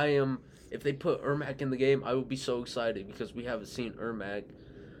 If they put Ermac in the game, I would be so excited because we haven't seen Ermac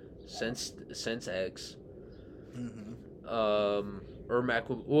since X. Mm-hmm.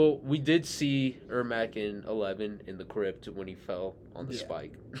 Ermac. We did see Ermac in 11 in the crypt when he fell on the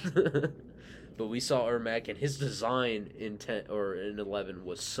spike. But we saw Ermac, and his design in 10 or in 11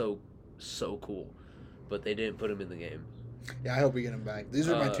 was so cool. But they didn't put him in the game. Yeah, I hope we get him back. These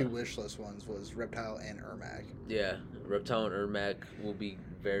are my 2 wish list ones: was Reptile and Ermac. Yeah, Reptile and Ermac will be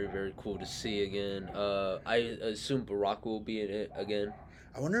very, very cool to see again. I assume Baraka will be in it again.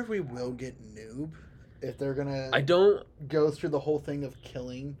 I wonder if we will get Noob. If they're gonna I don't go through the whole thing of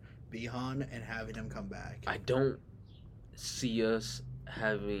killing Bihan and having him come back. I don't see us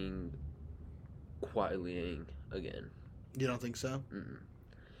having Kuai Liang again. You don't think so? Mm-mm.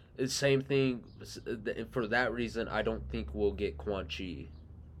 It's same thing. For that reason, I don't think we'll get Quan Chi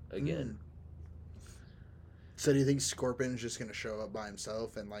again. So do you think Scorpion's just gonna show up by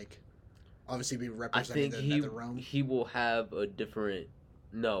himself and obviously be representing the Nether Realm? He will have a different.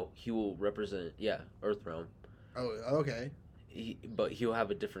 No, he will represent Earthrealm. Oh, okay. But he'll have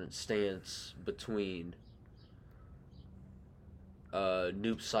a different stance between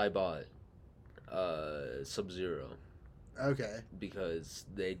Noob Saibot, Sub-Zero. Okay. Because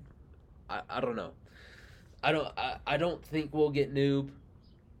I don't know. I don't think we'll get Noob,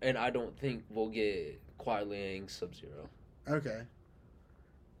 and I don't think we'll get Kuai Liang, Sub-Zero. Okay.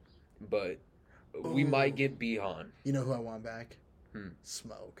 But we might get Bihan. You know who I want back?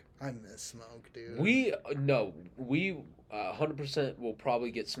 Smoke. I miss Smoke, dude. We 100% will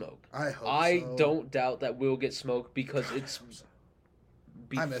probably get Smoke. I hope so. Don't doubt that we'll get Smoke because it's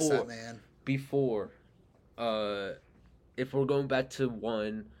before. I miss that man. Before, if we're going back to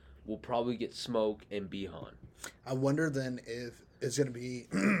 1, we'll probably get Smoke and Bihan. I wonder then if it's gonna be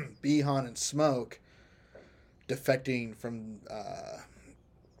Bihan and Smoke. defecting from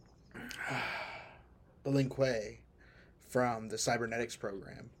the Lin Kuei from the cybernetics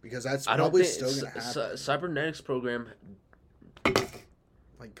program, because that's probably still going to happen. Cybernetics program.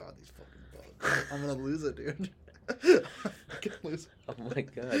 My God, these fucking bugs! I'm gonna lose it, dude. Oh my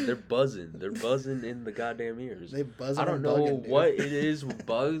God, they're buzzing. They're buzzing in the goddamn ears. They buzzing. I don't know bugging, what it is with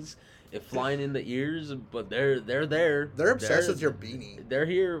bugs. It flying in the ears, but they're there. They're obsessed with your beanie. They're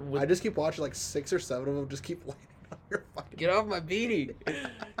here. I just keep watching like 6 or 7 of them just keep landing on your fucking. Get off my beanie!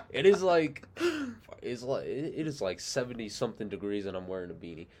 It is like 70 something degrees and I'm wearing a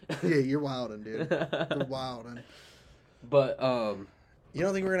beanie. Yeah, you're wildin', dude. You're wildin'. But you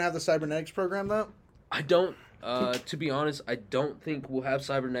don't think we're gonna have the cybernetics program though? I don't. To be honest, I don't think we'll have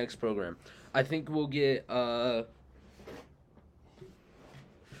cybernetics program. I think we'll get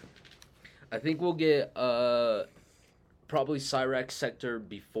probably Cyrax sector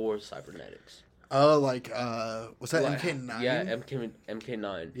before cybernetics. Oh, like was that MK9? Yeah,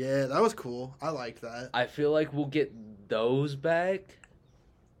 MK9. Yeah, that was cool. I liked that. I feel like we'll get those back.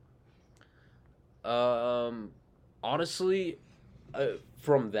 Honestly,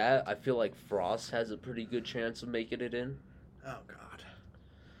 from that, I feel like Frost has a pretty good chance of making it in. Oh God,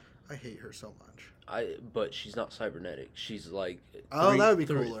 I hate her so much. But she's not cybernetic. She's like that would be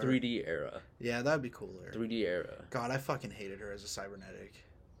cooler. 3D era. Yeah, that would be cooler. 3D era. God, I fucking hated her as a cybernetic.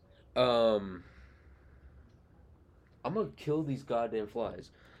 I'm gonna kill these goddamn flies.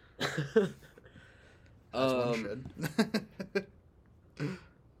 That's one should.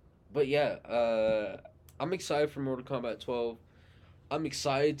 But yeah, I'm excited for Mortal Kombat 12. I'm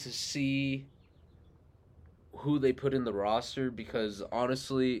excited to see who they put in the roster, because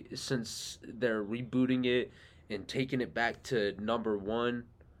honestly, since they're rebooting it and taking it back to number 1,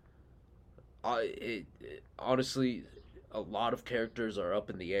 honestly, a lot of characters are up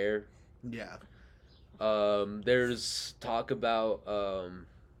in the air. Yeah. There's talk about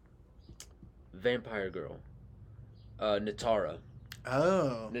Vampire Girl, Natara.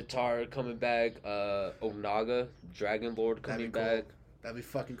 Oh. Natara coming back. Onaga, Dragon Lord coming back. That'd be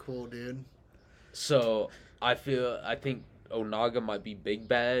fucking cool, dude. So I think Onaga might be big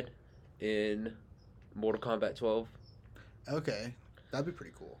bad in Mortal Kombat 12. Okay, that'd be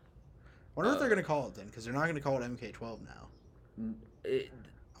pretty cool. I wonder what they're gonna call it then, because they're not gonna call it MK12 now. I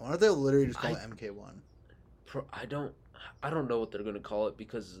wonder if they'll literally just call it MK1. I don't know what they're gonna call it,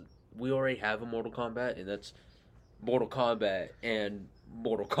 because we already have a Mortal Kombat, and that's Mortal Kombat and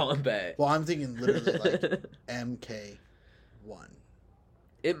Mortal Kombat. Well, I'm thinking literally like MK1.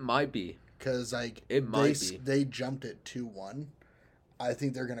 It might be. Because like they jumped it to 1. I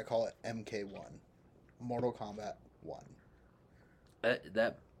think they're gonna call it MK1, Mortal Kombat 1.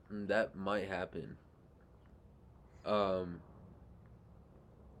 That might happen.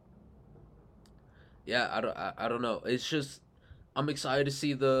 Yeah, I don't know. It's just, I'm excited to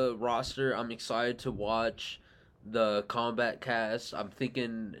see the roster. I'm excited to watch the combat cast. I'm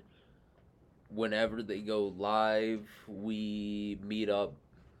thinking whenever they go live, we meet up,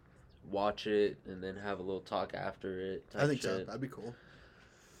 watch it, and then have a little talk after it. I think so. That'd be cool.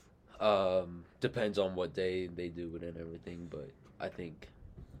 Depends on what day they do it and everything, but I think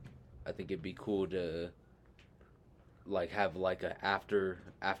it'd be cool to like have like a after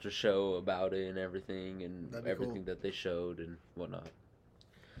show about it and everything, and everything cool that they showed and whatnot.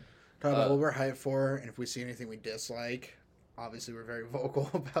 Talk about what we're hyped for, and if we see anything we dislike, obviously we're very vocal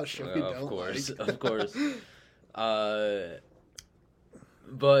about shit we don't like. Of course.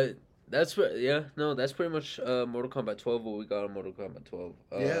 But that's pretty much Mortal Kombat 12. What we got on Mortal Kombat 12.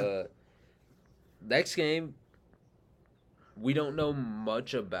 Next game, we don't know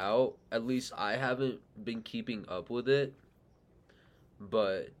much about. At least I haven't been keeping up with it.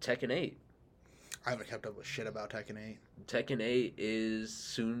 But Tekken 8. I haven't kept up with shit about Tekken 8. Tekken 8 is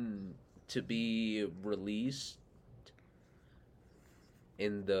soon to be released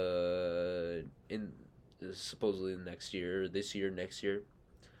in supposedly next year, next year.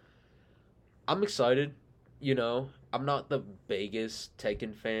 I'm excited. You know, I'm not the biggest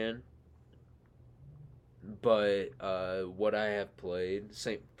Tekken fan, but what I have played,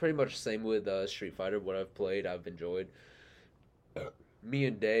 pretty much same with Street Fighter. What I've played, I've enjoyed. Me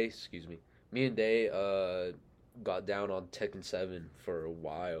and Day got down on Tekken 7 for a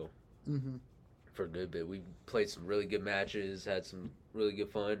while. Mm-hmm. For a good bit. We played some really good matches, had some really good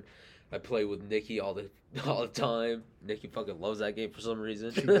fun. I play with Nikki all the time. Nikki fucking loves that game for some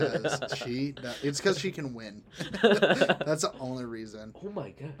reason. She does. It's because she can win. That's the only reason. Oh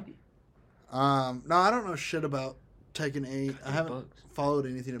my god. No, I don't know shit about Tekken 8. I haven't followed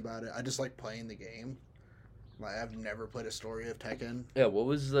anything about it. I just like playing the game. Like, I've never played a story of Tekken. Yeah, what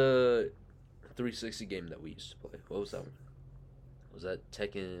was the 360 game that we used to play. What was that one? Was that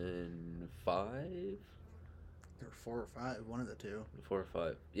Tekken 5? Or 4 or 5, one of the two. 4 or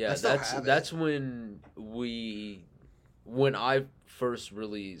 5. Yeah, that's when I first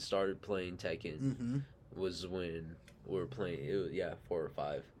really started playing Tekken. Mm-hmm. Was when we were playing. 4 or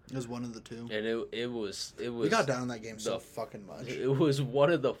 5. It was one of the two. And it was. We got down on that game so fucking much. It was one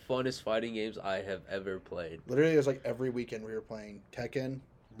of the funnest fighting games I have ever played. Literally, it was like every weekend we were playing Tekken,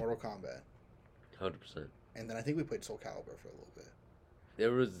 Mortal Kombat. 100%. And then I think we played Soul Calibur for a little bit.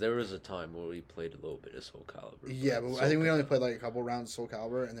 There was a time where we played a little bit of Soul Calibur. Yeah, but I think we only played like a couple rounds of Soul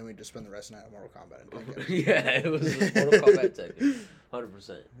Calibur, and then we just spent the rest of the night on Mortal Kombat and Tekken. Yeah, it was Mortal Kombat Tekken.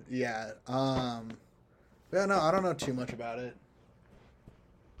 100%. Yeah. Yeah, no, I don't know too much about it.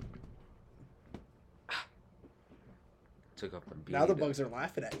 Took off my beanie. Now the bugs are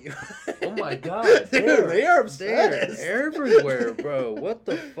laughing at you. Oh my god. Dude, they are obsessed. They're everywhere, bro. What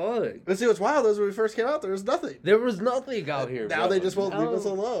the fuck? Let's see what's wild is when we first came out, there was nothing. There was nothing out here, Now bro. they just won't leave us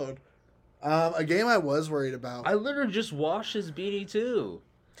alone. A game I was worried about. I literally just washed his beanie too.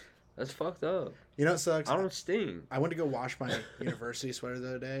 That's fucked up. You know what sucks? I don't sting. I went to go wash my university sweater the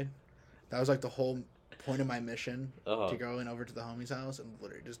other day. That was like the whole point of my mission to go in over to the homie's house, and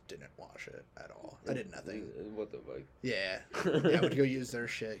literally just didn't wash it at all. I did nothing. What the fuck? Yeah. I went to go use their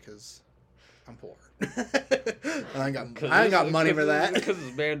shit because I'm poor. I ain't got money for that. Because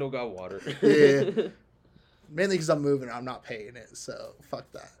this man don't got water. Yeah. Mainly because I'm moving and I'm not paying it, so fuck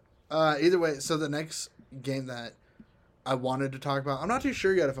that. Either way, so the next game that I wanted to talk about, I'm not too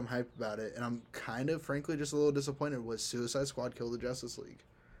sure yet if I'm hyped about it, and I'm kind of, frankly, just a little disappointed, was Suicide Squad Kill the Justice League.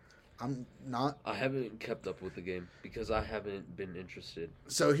 I'm not. I haven't kept up with the game because I haven't been interested.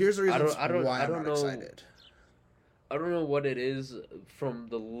 So here's the reason why I'm not know, excited. I don't know what it is from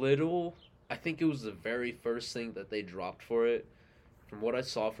the little. I think it was the very first thing that they dropped for it. From what I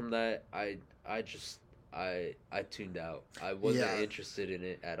saw from that, I tuned out. I wasn't interested in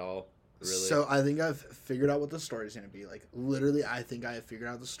it at all. Really. So I think I've figured out what the story's going to be. Like, literally, I think I have figured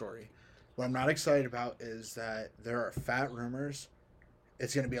out the story. What I'm not excited about is that there are fat rumors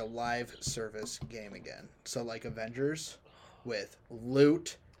it's going to be a live service game again. So, like Avengers with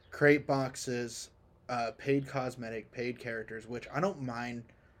loot, crate boxes, paid cosmetic, paid characters, which I don't mind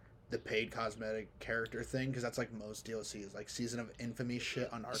the paid cosmetic character thing because that's like most DLCs, like Season of Infamy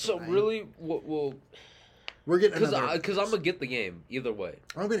shit on Arkham So, Knight. really, what we're getting because I'm gonna get the game either way.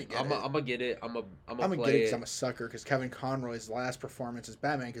 I'm gonna get it. I'm gonna get it. I'm gonna get it play because I'm a sucker. Because Kevin Conroy's last performance as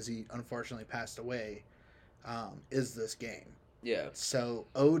Batman, because he unfortunately passed away, is this game. Yeah. So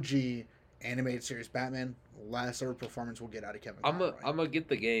OG animated series Batman, last ever performance we'll get out of Kevin Conroy. I'm gonna get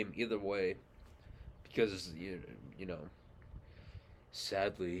the game either way, because you know.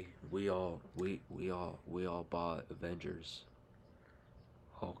 Sadly, we all bought Avengers.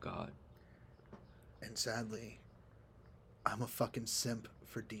 Oh God. And sadly, I'm a fucking simp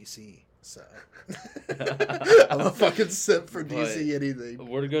for DC. So I'm a fucking simp for DC anything.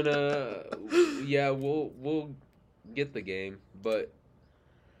 We're gonna we'll get the game, but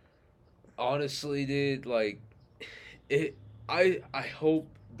honestly, dude, like it I hope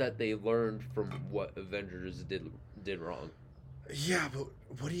that they learned from what Avengers did wrong. Yeah, but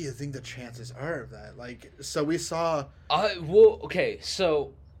what do you think the chances are of that? Like, so we saw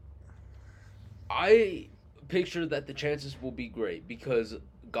so I picture that the chances will be great because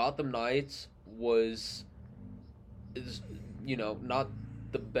Gotham Knights is not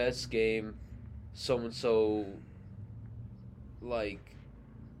the best game, so like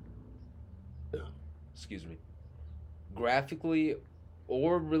excuse me, graphically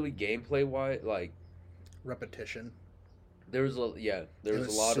or really gameplay wise, like repetition. There was a lot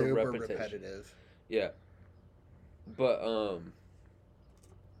of repetition. Repetitive. Yeah, but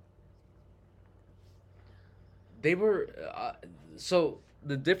they were so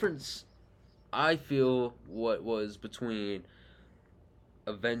the difference I feel what was between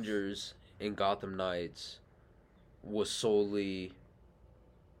Avengers and Gotham Knights was solely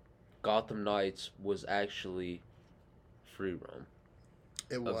Gotham Knights was actually free roam.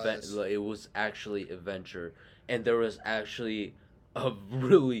 It was. It was actually adventure, and there was actually a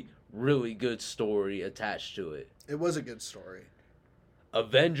really, really good story attached to it. It was a good story.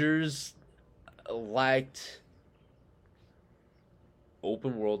 Avengers lacked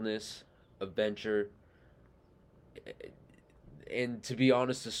open worldness, adventure, and to be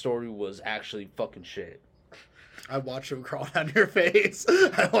honest, the story was actually fucking shit. I watched him crawl down your face.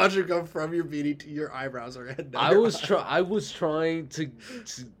 I watched him go from your beanie to your eyebrows or head down. I was trying to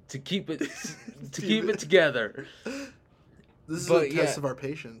keep it keep it together. This is a test of our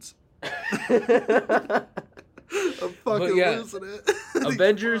patience. I'm fucking losing it.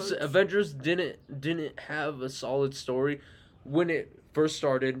 Avengers didn't have a solid story when it first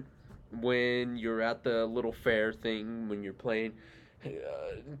started. When you're at the little fair thing, when you're playing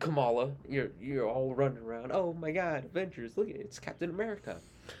Kamala, you're all running around. Oh my God, Avengers! Look at it, it's Captain America.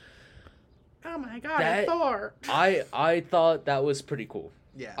 Oh my God, Thor! I thought that was pretty cool.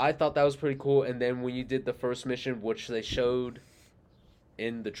 Yeah, I thought that was pretty cool. And then when you did the first mission, which they showed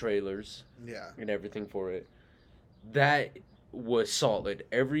in the trailers, and everything for it, that was solid.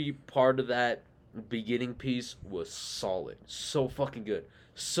 Every part of that beginning piece was solid. So fucking good.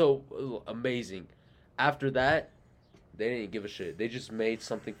 So amazing. After that, they didn't give a shit. They just made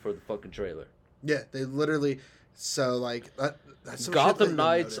something for the fucking trailer. Yeah, they literally. So like that's Gotham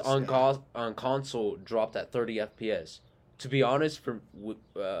Knights on console dropped at 30 FPS. To be honest, for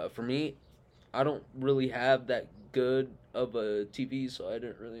me, I don't really have that good of a TV, so I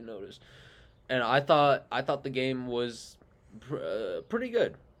didn't really notice. And I thought the game was pretty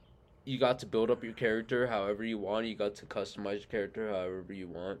good. You got to build up your character however you want. You got to customize your character however you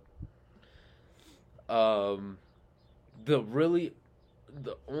want. The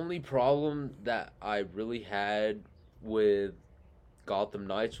only problem that I really had with Gotham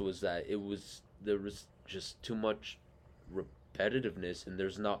Knights was that there was just too much repetitiveness and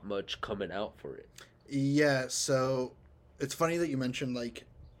there's not much coming out for it. Yeah, so it's funny that you mentioned like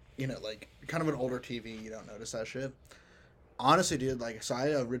kind of an older TV, you don't notice that shit. Honestly, dude, like, so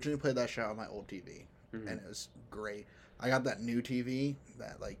I originally played that shit on my old TV, and it was great. I got that new TV,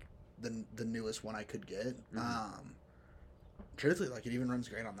 that like the newest one I could get. Truthfully, like, it even runs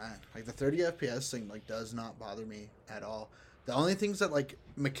great on that. Like, the 30 FPS thing like does not bother me at all. The only things that like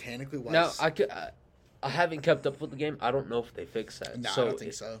mechanically wise. Now I haven't kept up with the game. I don't know if they fixed that. No, so I don't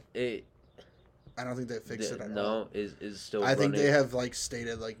think so. I don't think they fixed it at all. No, is still. I think they have like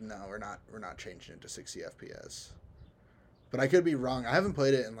stated like, no, we're not changing it to 60 FPS. But I could be wrong. I haven't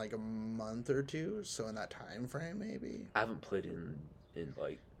played it in like a month or two, so in that time frame maybe. I haven't played it in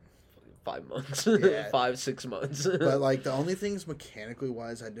like 5 months. Yeah. 5-6 months. But like the only things mechanically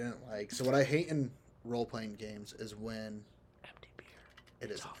wise I didn't like. So what I hate in role playing games is when empty beer.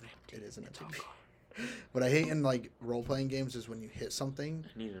 It is an empty beer. What I hate in like role playing games is when you hit something.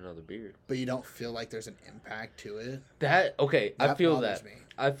 I need another beer. But you don't feel like there's an impact to it. I feel that. Me.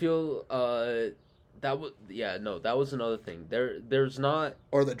 I feel that was another thing. There's not,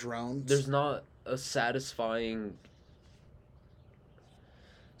 or the drones. There's not a satisfying.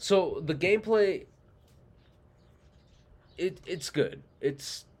 So the gameplay, it's good.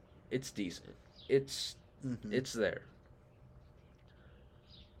 It's decent. It's there.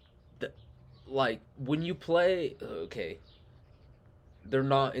 Like when you play, they're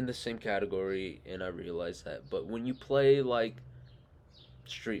not in the same category, and I realize that. But when you play like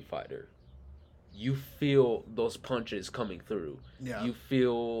Street Fighter, you feel those punches coming through. Yeah. You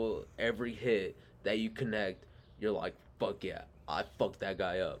feel every hit that you connect. You're like, fuck yeah, I fucked that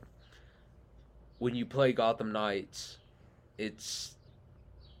guy up. When you play Gotham Knights,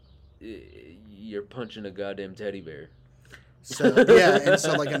 you're punching a goddamn teddy bear. So yeah, and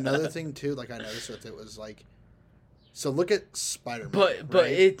so like another thing too, like I noticed with it was like, so look at Spider-Man. But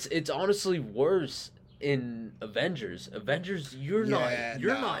right? it's honestly worse in Avengers. You're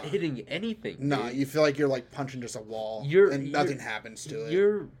not hitting anything. No, you feel like you're like punching just a wall, and nothing happens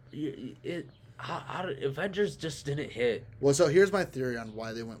to it. Avengers just didn't hit. Well, so here's my theory on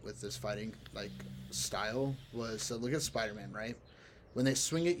why they went with this fighting like style was, so look at Spider-Man, right? When they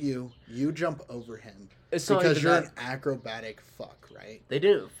swing at you, you jump over him. It's because you're an acrobatic fuck, right? They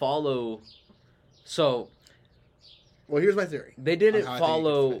didn't follow. So, well, here's my theory. They didn't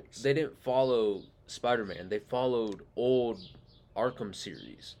follow. They didn't follow Spider-Man. They followed old Arkham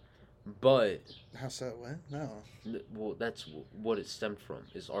series, but how so? What? No. Well, that's what it stemmed from.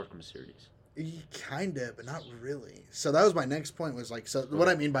 Is Arkham series. Kinda, but not really. So that was my next point. Was like, so what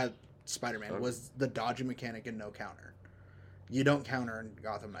I mean by Spider-Man was the dodging mechanic and no counter. You don't counter in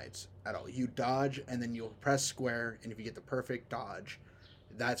Gotham Knights at all. You dodge, and then you'll press square, and if you get the perfect dodge,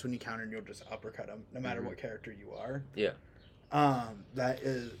 that's when you counter, and you'll just uppercut them, no matter what character you are. Yeah. That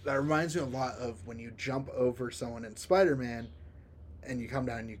reminds me a lot of when you jump over someone in Spider-Man, and you come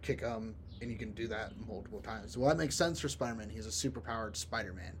down and you kick them, and you can do that multiple times. Well, that makes sense for Spider-Man. He's a super-powered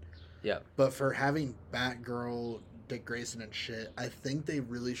Spider-Man. Yeah. But for having Batgirl, Dick Grayson, and shit, I think they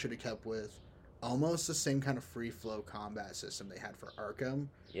really should have kept with almost the same kind of free flow combat system they had for Arkham,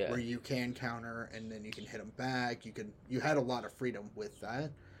 where you can counter and then you can hit them back. You had a lot of freedom with that,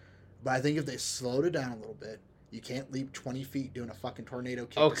 but I think if they slowed it down a little bit, You can't leap 20 feet doing a fucking tornado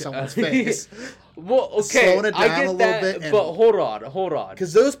kick Okay. to someone's face. Well, okay, Slowing it down I get a little that, bit. but hold on.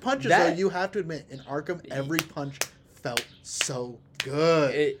 Because those punches, though, you have to admit, in Arkham, every punch felt so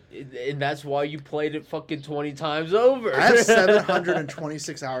good. And that's why you played it fucking 20 times over. I have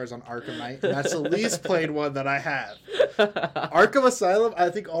 726 hours on Arkham Knight, and that's the least played one that I have. Arkham Asylum, I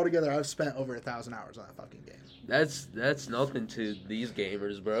think altogether I've spent over 1,000 hours on that fucking game. That's nothing to these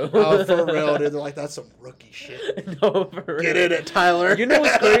gamers, bro. Oh, for real, dude. They're like, that's some rookie shit. No, for real. Get in it, Tyler. You know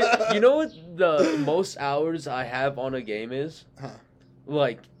what's crazy? You know what the most hours I have on a game is? Huh.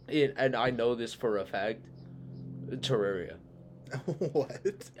 Like, and I know this for a fact, Terraria.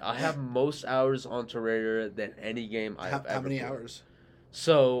 What? I have most hours on Terraria than any game I have ever How many played. hours?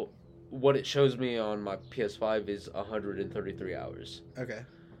 So, what it shows me on my PS5 is 133 hours. Okay.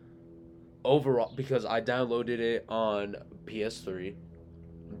 Overall, because I downloaded it on PS3,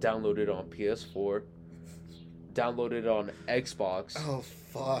 downloaded it on PS4, downloaded it on Xbox, Oh,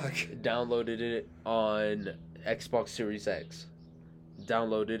 fuck. downloaded it on Xbox Series X,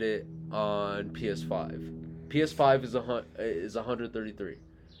 downloaded it on PS5. PS5 is 133.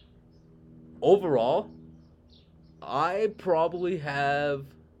 Overall, I probably have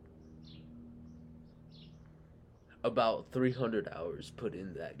about 300 hours put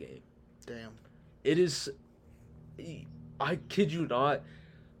in that game. Damn. It is, I kid you not,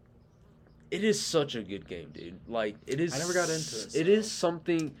 it is such a good game, dude. Like, it is. I never got into it. It is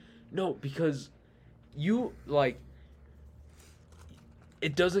something, no, because you, like,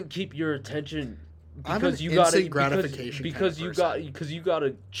 it doesn't keep your attention because you got gratification because you got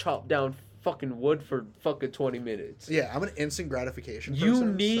to chop down fucking wood for fucking 20 minutes. Yeah, I'm an instant gratification You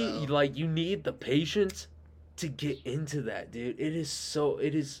person, need so. like you need the patience to get into that, dude. It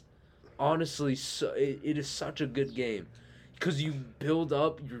is honestly so it is such a good game because you build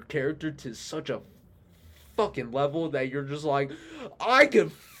up your character to such a fucking level that you're just like, I can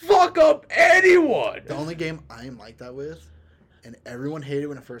fuck up anyone. The only game I am like that with, and everyone hated it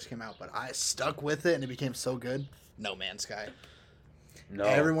when it first came out, but I stuck with it and it became so good. No Man's Sky. No.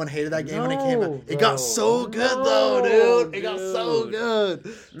 Everyone hated that game when it came out. It No, got so good though, dude. It got so dude. good.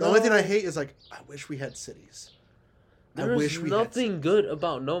 The only thing I hate is like, I wish we had cities. There's nothing good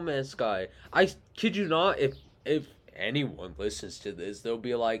about No Man's Sky. I kid you not, if anyone listens to this, they'll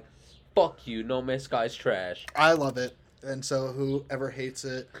be like, fuck you, No Man's Sky's trash. I love it. And so whoever hates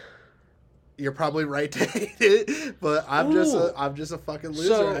it, you're probably right to hate it, but I'm just a fucking loser,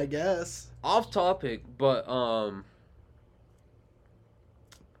 So, I guess. Off topic, but I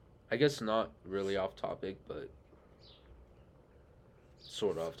guess not really off topic, but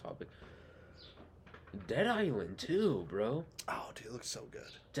sort of off topic. Dead Island 2, bro. Oh, dude, it looks so good.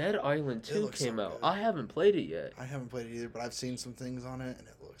 Dead Island 2 looks came so out. good. I haven't played it yet. I haven't played it either, but I've seen some things on it, and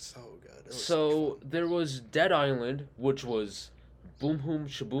it looks so good. It looks So there was Dead Island, which was boom boom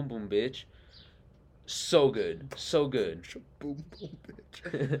shaboom boom bitch. So good. So good. Boom, boom,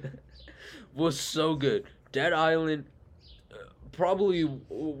 bitch. Was so good. Dead Island, probably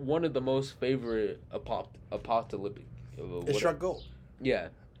one of the most favorite apocalyptic. It struck gold. Yeah.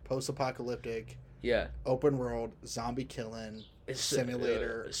 Post-apocalyptic, Yeah. open world, zombie killing,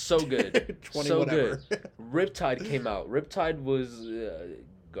 simulator. So good. 20 so whatever. good. Riptide came out. Riptide was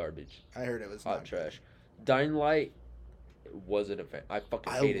garbage. I heard it was Hot not trash. Dying Light wasn't a fan. I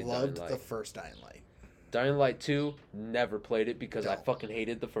fucking hated I loved Dying the Light. first Dying Light. Dying Light 2, never played it because I Don't. fucking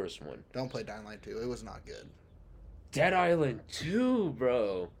hated the first one. Don't play Dying Light 2. It was not good. Dead Island 2,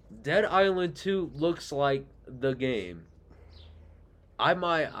 bro. Dead Island 2 looks like the game. I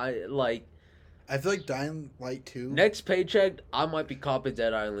feel like Dying Light 2. next paycheck, I might be copping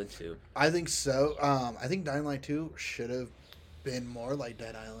Dead Island 2. I think so. I think Dying Light 2 should have been more like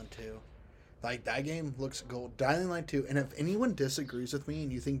Dead Island 2. Like, that game looks gold. Dying Light 2, and if anyone disagrees with me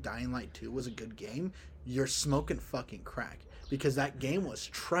and you think Dying Light 2 was a good game, you're smoking fucking crack. Because that game was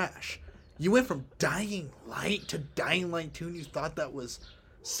trash. You went from Dying Light to Dying Light 2 and you thought that was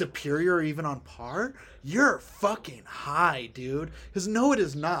superior or even on par? You're fucking high, dude. Because no, it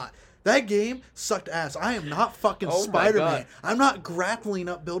is not. That game sucked ass. I am not fucking Oh my Spider-Man. God. I'm not grappling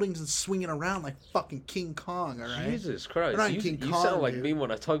up buildings and swinging around like fucking King Kong, alright? Jesus Christ. We're not You King you Kong, sound like dude. me when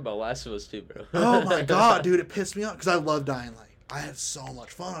I talk about Last of Us 2, bro. Oh my god, dude, it pissed me off because I love Dying Light. I had so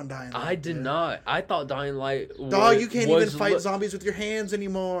much fun on Dying Light. I did dude. not. I thought Dying Light Dog, you can't even fight li- zombies with your hands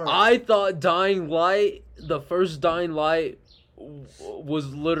anymore. I thought Dying Light, the first Dying Light, was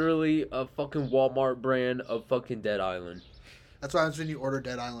literally a fucking Walmart brand of fucking Dead Island. That's why I'm saying you order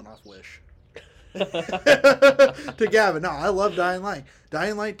Dead Island off Wish. To Gavin, no, I love Dying Light.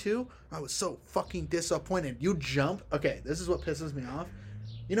 Dying Light 2, I was so fucking disappointed. You jump. Okay, this is what pisses me off.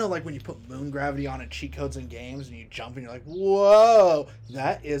 You know, like when you put moon gravity on it, cheat codes in games, and you jump and you're like, whoa,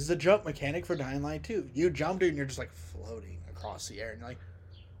 that is the jump mechanic for Dying Light 2. You jumped and you're just like floating across the air, and you're like,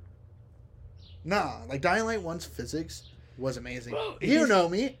 nah, like Dying Light 1's physics was amazing. Bro, you know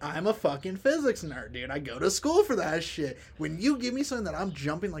me, I'm a fucking physics nerd, dude. I go to school for that shit. When you give me something that I'm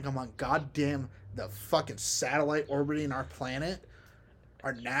jumping like I'm on goddamn the fucking satellite orbiting our planet,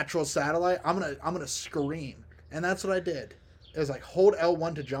 our natural satellite, I'm gonna scream. And that's what I did. It was like hold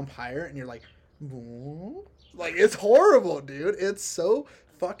L1 to jump higher, and you're like, it's horrible, dude. It's so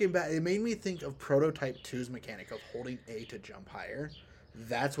fucking bad. It made me think of Prototype 2's mechanic of holding A to jump higher.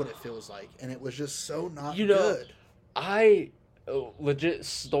 That's what it feels like, and it was just so not good. I legit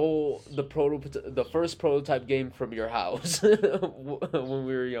stole the first prototype game from your house when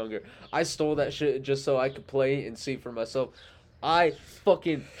we were younger. I stole that shit just so I could play and see for myself. I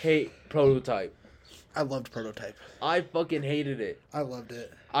fucking hate Prototype. I loved Prototype. I fucking hated it. I loved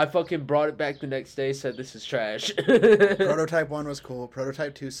it. I fucking brought it back the next day, said this is trash. Prototype 1 was cool.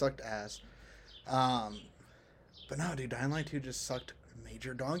 Prototype 2 sucked ass. But no, dude, Dying Light 2 just sucked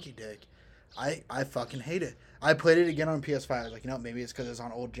major donkey dick. I fucking hate it. I played it again on PS5. I was like, maybe it's because it's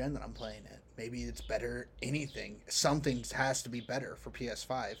on old gen that I'm playing it. Maybe it's better anything. Something has to be better for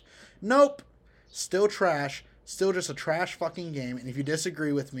PS5. Nope. Still trash. Still just a trash fucking game. And if you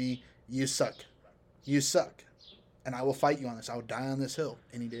disagree with me, you suck. You suck. And I will fight you on this. I will die on this hill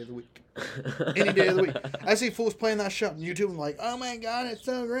any day of the week. Any day of the week. I see fools playing that shit on YouTube and like, oh my god, it's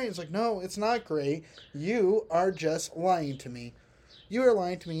so great. It's like, no, it's not great. You are just lying to me. You are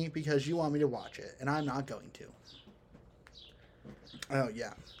lying to me because you want me to watch it, and I'm not going to. Oh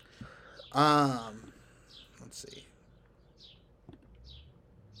yeah. Let's see.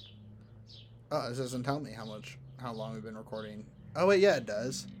 Oh, this doesn't tell me how long we've been recording. Oh wait, yeah, it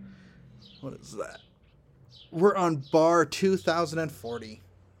does. What is that? We're on bar 2040.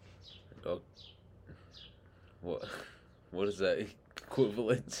 Oh. What is that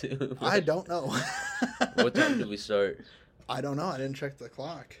equivalent to? I don't know. What time did we start? I don't know. I didn't check the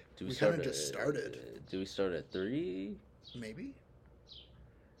clock. We kind of just started. Do we start at 3? Maybe.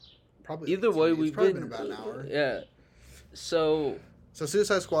 Probably. Either way, we've been about an hour. Yeah. So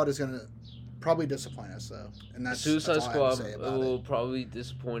Suicide Squad is gonna probably disappoint us though, and that's Suicide that's all I have Squad to say about will it. probably be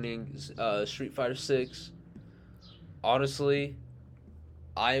disappointing. Street Fighter 6. Honestly,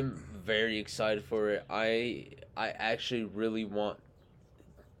 I'm very excited for it. I actually really want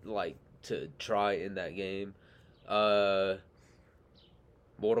to try in that game. Mortal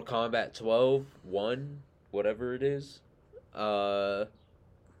Kombat 12, 1, whatever it is.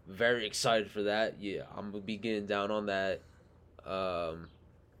 Very excited for that. Yeah, I'm gonna be getting down on that.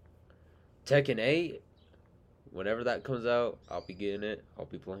 Tekken 8, whenever that comes out, I'll be getting it. I'll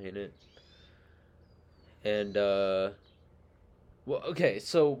be playing it. And well, okay.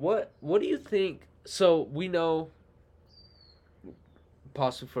 So what do you think? So we know,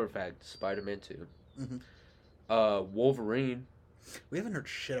 possibly for a fact, Spider-Man 2. Mm-hmm. Wolverine. We haven't heard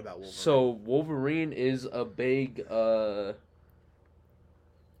shit about Wolverine. So Wolverine is a big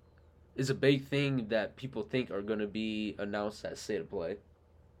thing that people think are gonna be announced at State of Play.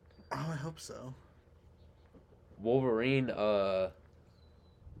 Oh, I hope so. Wolverine,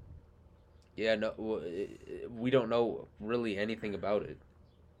 yeah, no, we don't know really anything about it.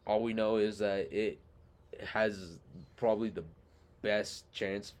 All we know is that it has probably the best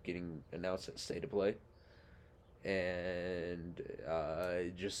chance of getting announced at State of Play. And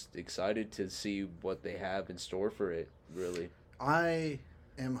just excited to see what they have in store for it, really. I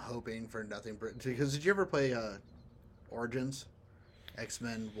am hoping for nothing because did you ever play Origins?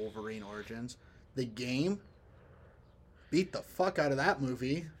 X-Men Wolverine Origins? The game beat the fuck out of that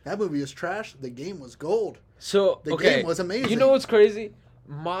movie. That movie was trash. The game was gold. So the game was amazing. You know what's crazy?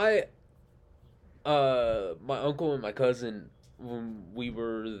 My uncle and my cousin, when we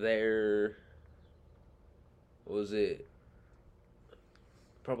were there, what was it?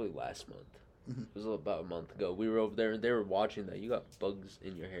 Probably last month. Mm-hmm. It was about a month ago. We were over there and they were watching that. You got bugs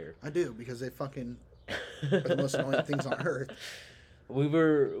in your hair. I do, because they fucking are the most annoying things on earth.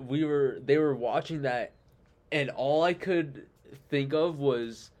 They were watching that, and all I could think of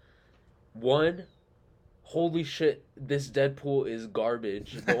was, one, holy shit, this Deadpool is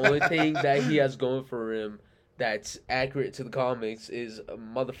garbage. The only thing that he has going for him that's accurate to the comics is a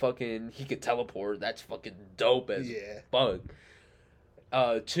motherfucking, he could teleport. That's fucking dope as bug.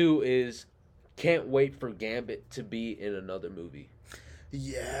 2 is, can't wait for Gambit to be in another movie.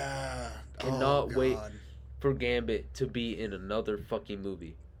 Yeah. Cannot wait for Gambit to be in another fucking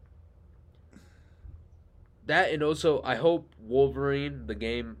movie. That, and also, I hope Wolverine, the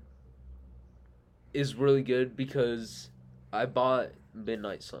game, is really good because I bought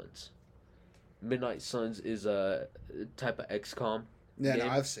Midnight Suns. Midnight Suns is a type of XCOM Yeah, game.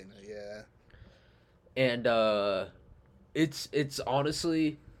 no, I've seen it. Yeah. And it's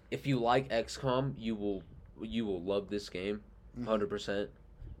honestly, if you like XCOM, you will love this game, 100%.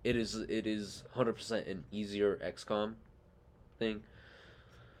 It is 100% an easier XCOM thing.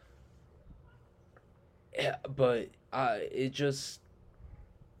 Yeah, but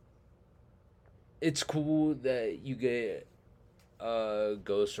it's cool that you get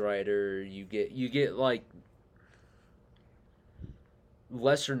Ghost Rider. You get like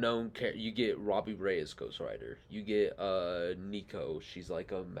lesser known you get Robbie Ray as Ghost Rider. You get Nico. She's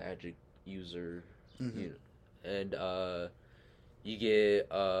like a magic user. You know, and you get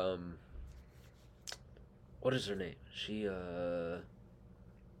what is her name?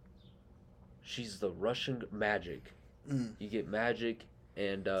 She's the Russian Magic. You get Magic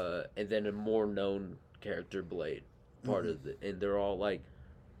and then a more known character, Blade, part of it, and they're all like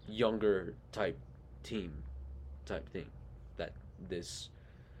younger type team type thing. That this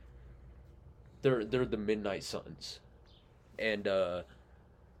they're the Midnight Suns, and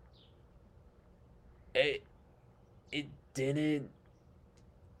it didn't.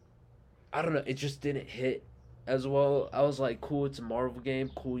 I don't know. It just didn't hit as well. I was like, cool. It's a Marvel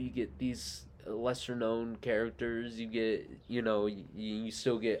game. Cool. You get these lesser known characters. You get, you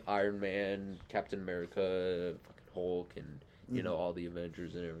still get Iron Man, Captain America, fucking Hulk, and all the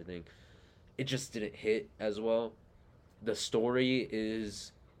Avengers and everything. It just didn't hit as well. The story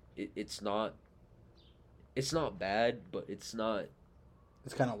is, it's not bad, but it's not.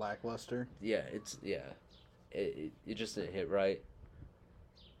 It's kind of lackluster. Yeah, it just didn't hit right.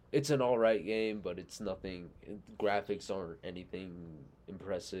 It's an alright game, but it's nothing. Graphics aren't anything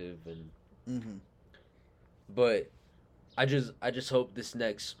impressive, and but I just hope this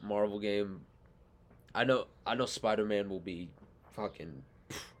next Marvel game. I know Spider-Man will be fucking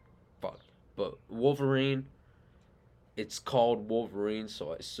fuck, but Wolverine. It's called Wolverine,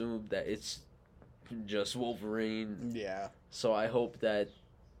 so I assume that it's just Wolverine. Yeah. So I hope that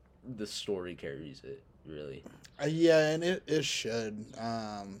the story carries it, really. Yeah, and it should.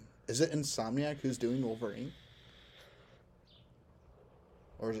 Is it Insomniac who's doing Wolverine?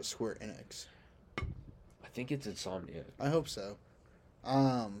 Or is it Square Enix? I think it's Insomniac. I hope so.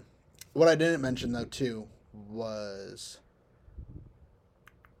 What I didn't mention, though, too, was...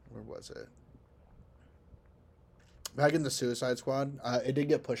 Where was it? Back in the Suicide Squad. It did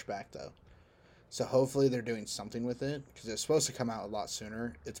get pushed back, though. So hopefully they're doing something with it, because it's supposed to come out a lot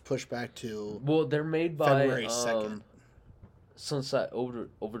sooner. It's pushed back to they're made by February 2nd. Sunset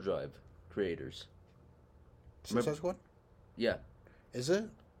Overdrive creators. Suicide Squad? Yeah. Is it?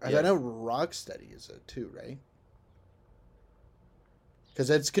 Yeah. I know Rocksteady is it too, right? Because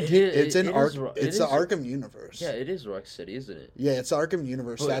it's the Arkham universe. Yeah, it is Rocksteady, isn't it? Yeah, it's the Arkham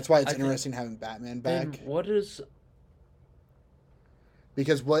universe. But that's why it's interesting having Batman back. Then what is...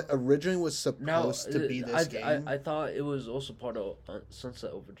 Because what originally was supposed to be this game... I thought it was also part of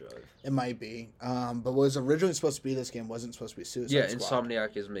Sunset Overdrive. It might be. But what was originally supposed to be this game wasn't supposed to be Suicide Squad.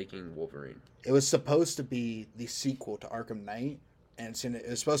 Insomniac is making Wolverine. It was supposed to be the sequel to Arkham Knight. And it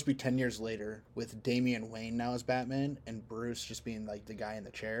was supposed to be 10 years later with Damian Wayne now as Batman and Bruce just being like the guy in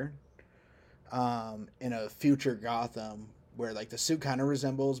the chair. In a future Gotham where like the suit kind of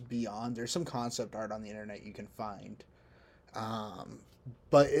resembles Beyond. There's some concept art on the internet you can find.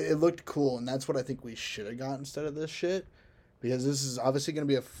 But it looked cool, and that's what I think we should have got instead of this shit. Because this is obviously going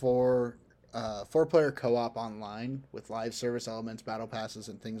to be a four-player co-op online with live service elements, battle passes,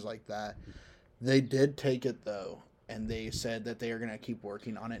 and things like that. They did take it, though, and they said that they are going to keep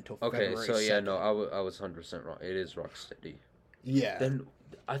working on it until February 2nd. Okay, so yeah, no, I was 100% wrong. It is Rocksteady. Yeah. Then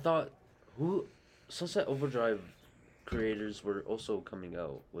I thought, Sunset Overdrive creators were also coming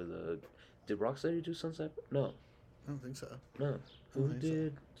out with a... Did Rocksteady do Sunset? No. I don't think so. No. Who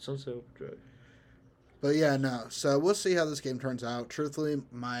did Sunset Overdrive? But yeah, no. So we'll see how this game turns out. Truthfully,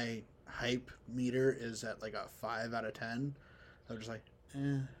 my hype meter is at like a 5 out of 10. I'm just like,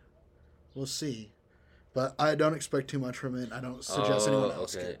 we'll see. But I don't expect too much from it. I don't suggest anyone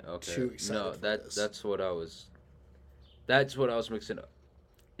else get too excited for this. That's what I was mixing up.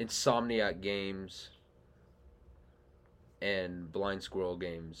 Insomniac Games and Blind Squirrel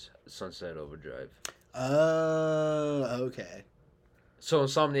Games, Sunset Overdrive. Oh, okay. So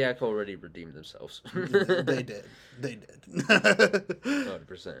Insomniac already redeemed themselves. They did.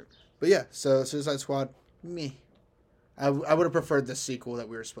 100%. But yeah, so Suicide Squad, me. I would have preferred the sequel that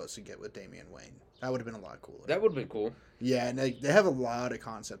we were supposed to get with Damian Wayne. That would have been a lot cooler. That would have been cool. Yeah, and they have a lot of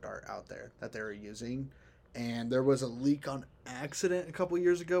concept art out there that they were using. And there was a leak on accident a couple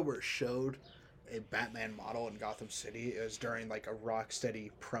years ago where it showed a Batman model in Gotham City. It was during like a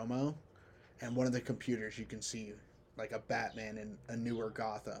Rocksteady promo, and one of the computers you can see like a Batman in a newer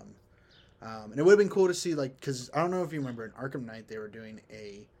Gotham. And it would have been cool to see, like, because I don't know if you remember in Arkham Knight they were doing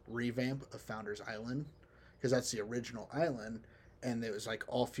a revamp of Founders Island, because that's the original island, and it was like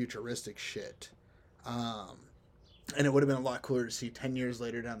all futuristic shit. And it would have been a lot cooler to see 10 years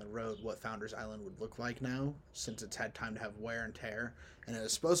later down the road what Founders Island would look like now, since it's had time to have wear and tear. And it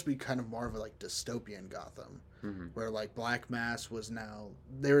was supposed to be kind of more of a like dystopian Gotham, where like Black Mass was now,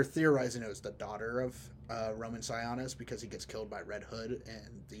 they were theorizing it was the daughter of Roman Sionis because he gets killed by Red Hood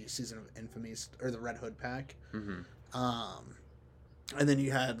and the Season of Infamy, or the Red Hood pack. And then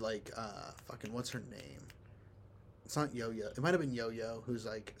you had like fucking, what's her name? It's not Yo-Yo. It might have been Yo-Yo, who's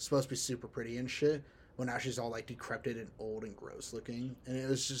like supposed to be super pretty and shit. Well, now she's all like decrepit and old and gross looking, and it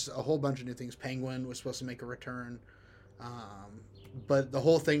was just a whole bunch of new things. Penguin was supposed to make a return, but the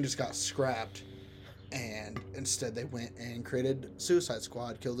whole thing just got scrapped, and instead they went and created Suicide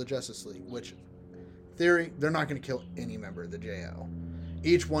Squad, Kill the Justice League, which, theory, they're not going to kill any member of the JL.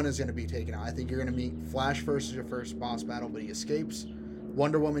 Each one is going to be taken out. I think you're going to meet Flash first as your first boss battle, but he escapes.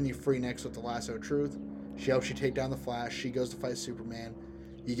 Wonder Woman you free next with the Lasso of Truth. She helps you take down the Flash. She goes to fight Superman.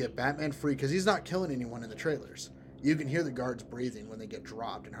 You get Batman free because he's not killing anyone in the trailers. You can hear the guards breathing when they get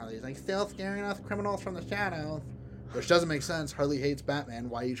dropped, and Harley's like, still scaring off criminals from the shadows. Which doesn't make sense. Harley hates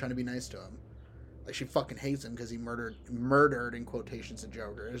Batman. Why are you trying to be nice to him? Like, she fucking hates him because he murdered, in quotations, the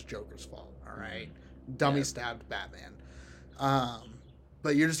Joker. It's Joker's fault, alright? Dummy stabbed Batman.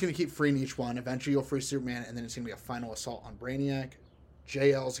 But you're just going to keep freeing each one. Eventually you'll free Superman, and then it's going to be a final assault on Brainiac.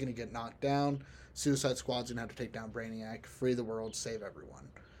 JL's going to get knocked down. Suicide Squad's going to have to take down Brainiac, free the world, save everyone.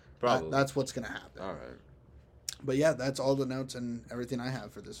 Probably. That's what's going to happen. All right. But yeah, that's all the notes and everything I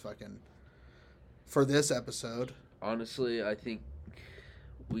have for this episode. Honestly, I think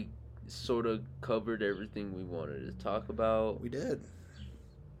we sort of covered everything we wanted to talk about. We did.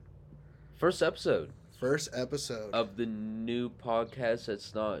 First episode. Of the new podcast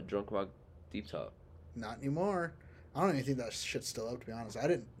that's not Drunk Rock Deep Talk. Not anymore. I don't even think that shit's still up, to be honest. I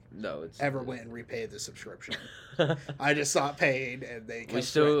didn't went and repaid the subscription. I just saw it paid, and they kept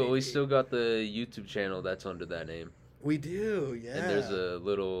we still got the YouTube channel that's under that name. We do, yeah. And there's a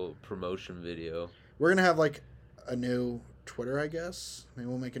little promotion video. We're gonna have like a new Twitter, I guess. Maybe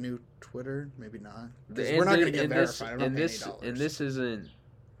we'll make a new Twitter. Maybe not. We're not gonna get verified. I'm not paying $8. And this isn't.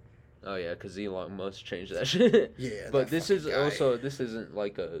 Oh yeah, because Elon Musk changed that shit. Yeah, but this isn't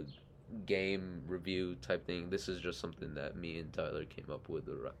like a game review type thing. This is just something that me and Tyler came up with,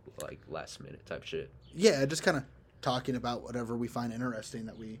 like last minute type shit. Yeah, just kind of talking about whatever we find interesting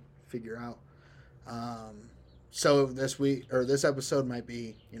that we figure out. So this episode might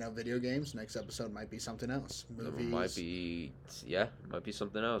be, video games. Next episode might be something else. Movies. It might be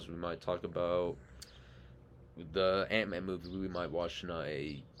something else. We might talk about the Ant-Man movie we might watch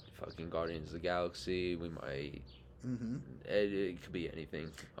tonight. Fucking Guardians of the Galaxy. We might. It could be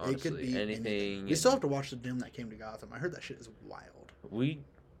anything. Honestly, it could be anything. We still have to watch the Doom that came to Gotham. I heard that shit is wild. We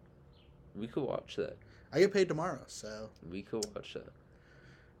could watch that. I get paid tomorrow, so we could watch that.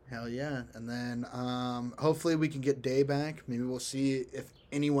 Hell yeah! And then hopefully we can get Day back. Maybe we'll see if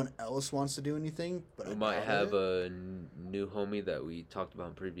anyone else wants to do anything. But we might have a new homie that we talked about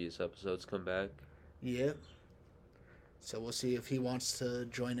in previous episodes come back. Yep. So we'll see if he wants to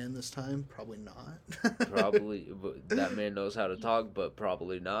join in this time. Probably not. Probably. But that man knows how to talk, but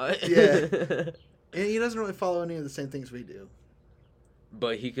probably not. Yeah. And he doesn't really follow any of the same things we do.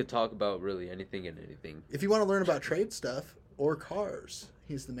 But he could talk about really anything and anything. If you want to learn about trade stuff or cars,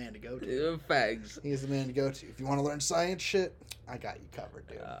 he's the man to go to. Facts. He's the man to go to. If you want to learn science shit, I got you covered,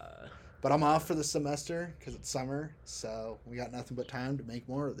 dude. But I'm off for the semester because it's summer, so we got nothing but time to make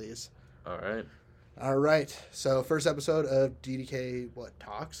more of these. All right. So first episode of DDK,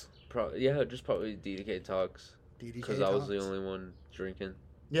 Talks? Just probably DDK Talks. DDK because I was the only one drinking.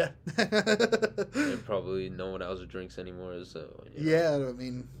 Yeah. And probably no one else drinks anymore, so. Yeah, I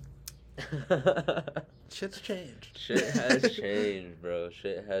mean. Shit's changed. Shit has changed, bro.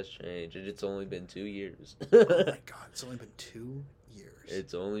 Shit has changed. And it's only been 2 years. Oh my god, it's only been 2 years.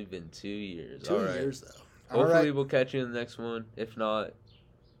 It's only been 2 years. 2 years, though. Hopefully we'll catch you in the next one. If not,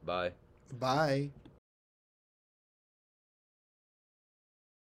 bye. Bye.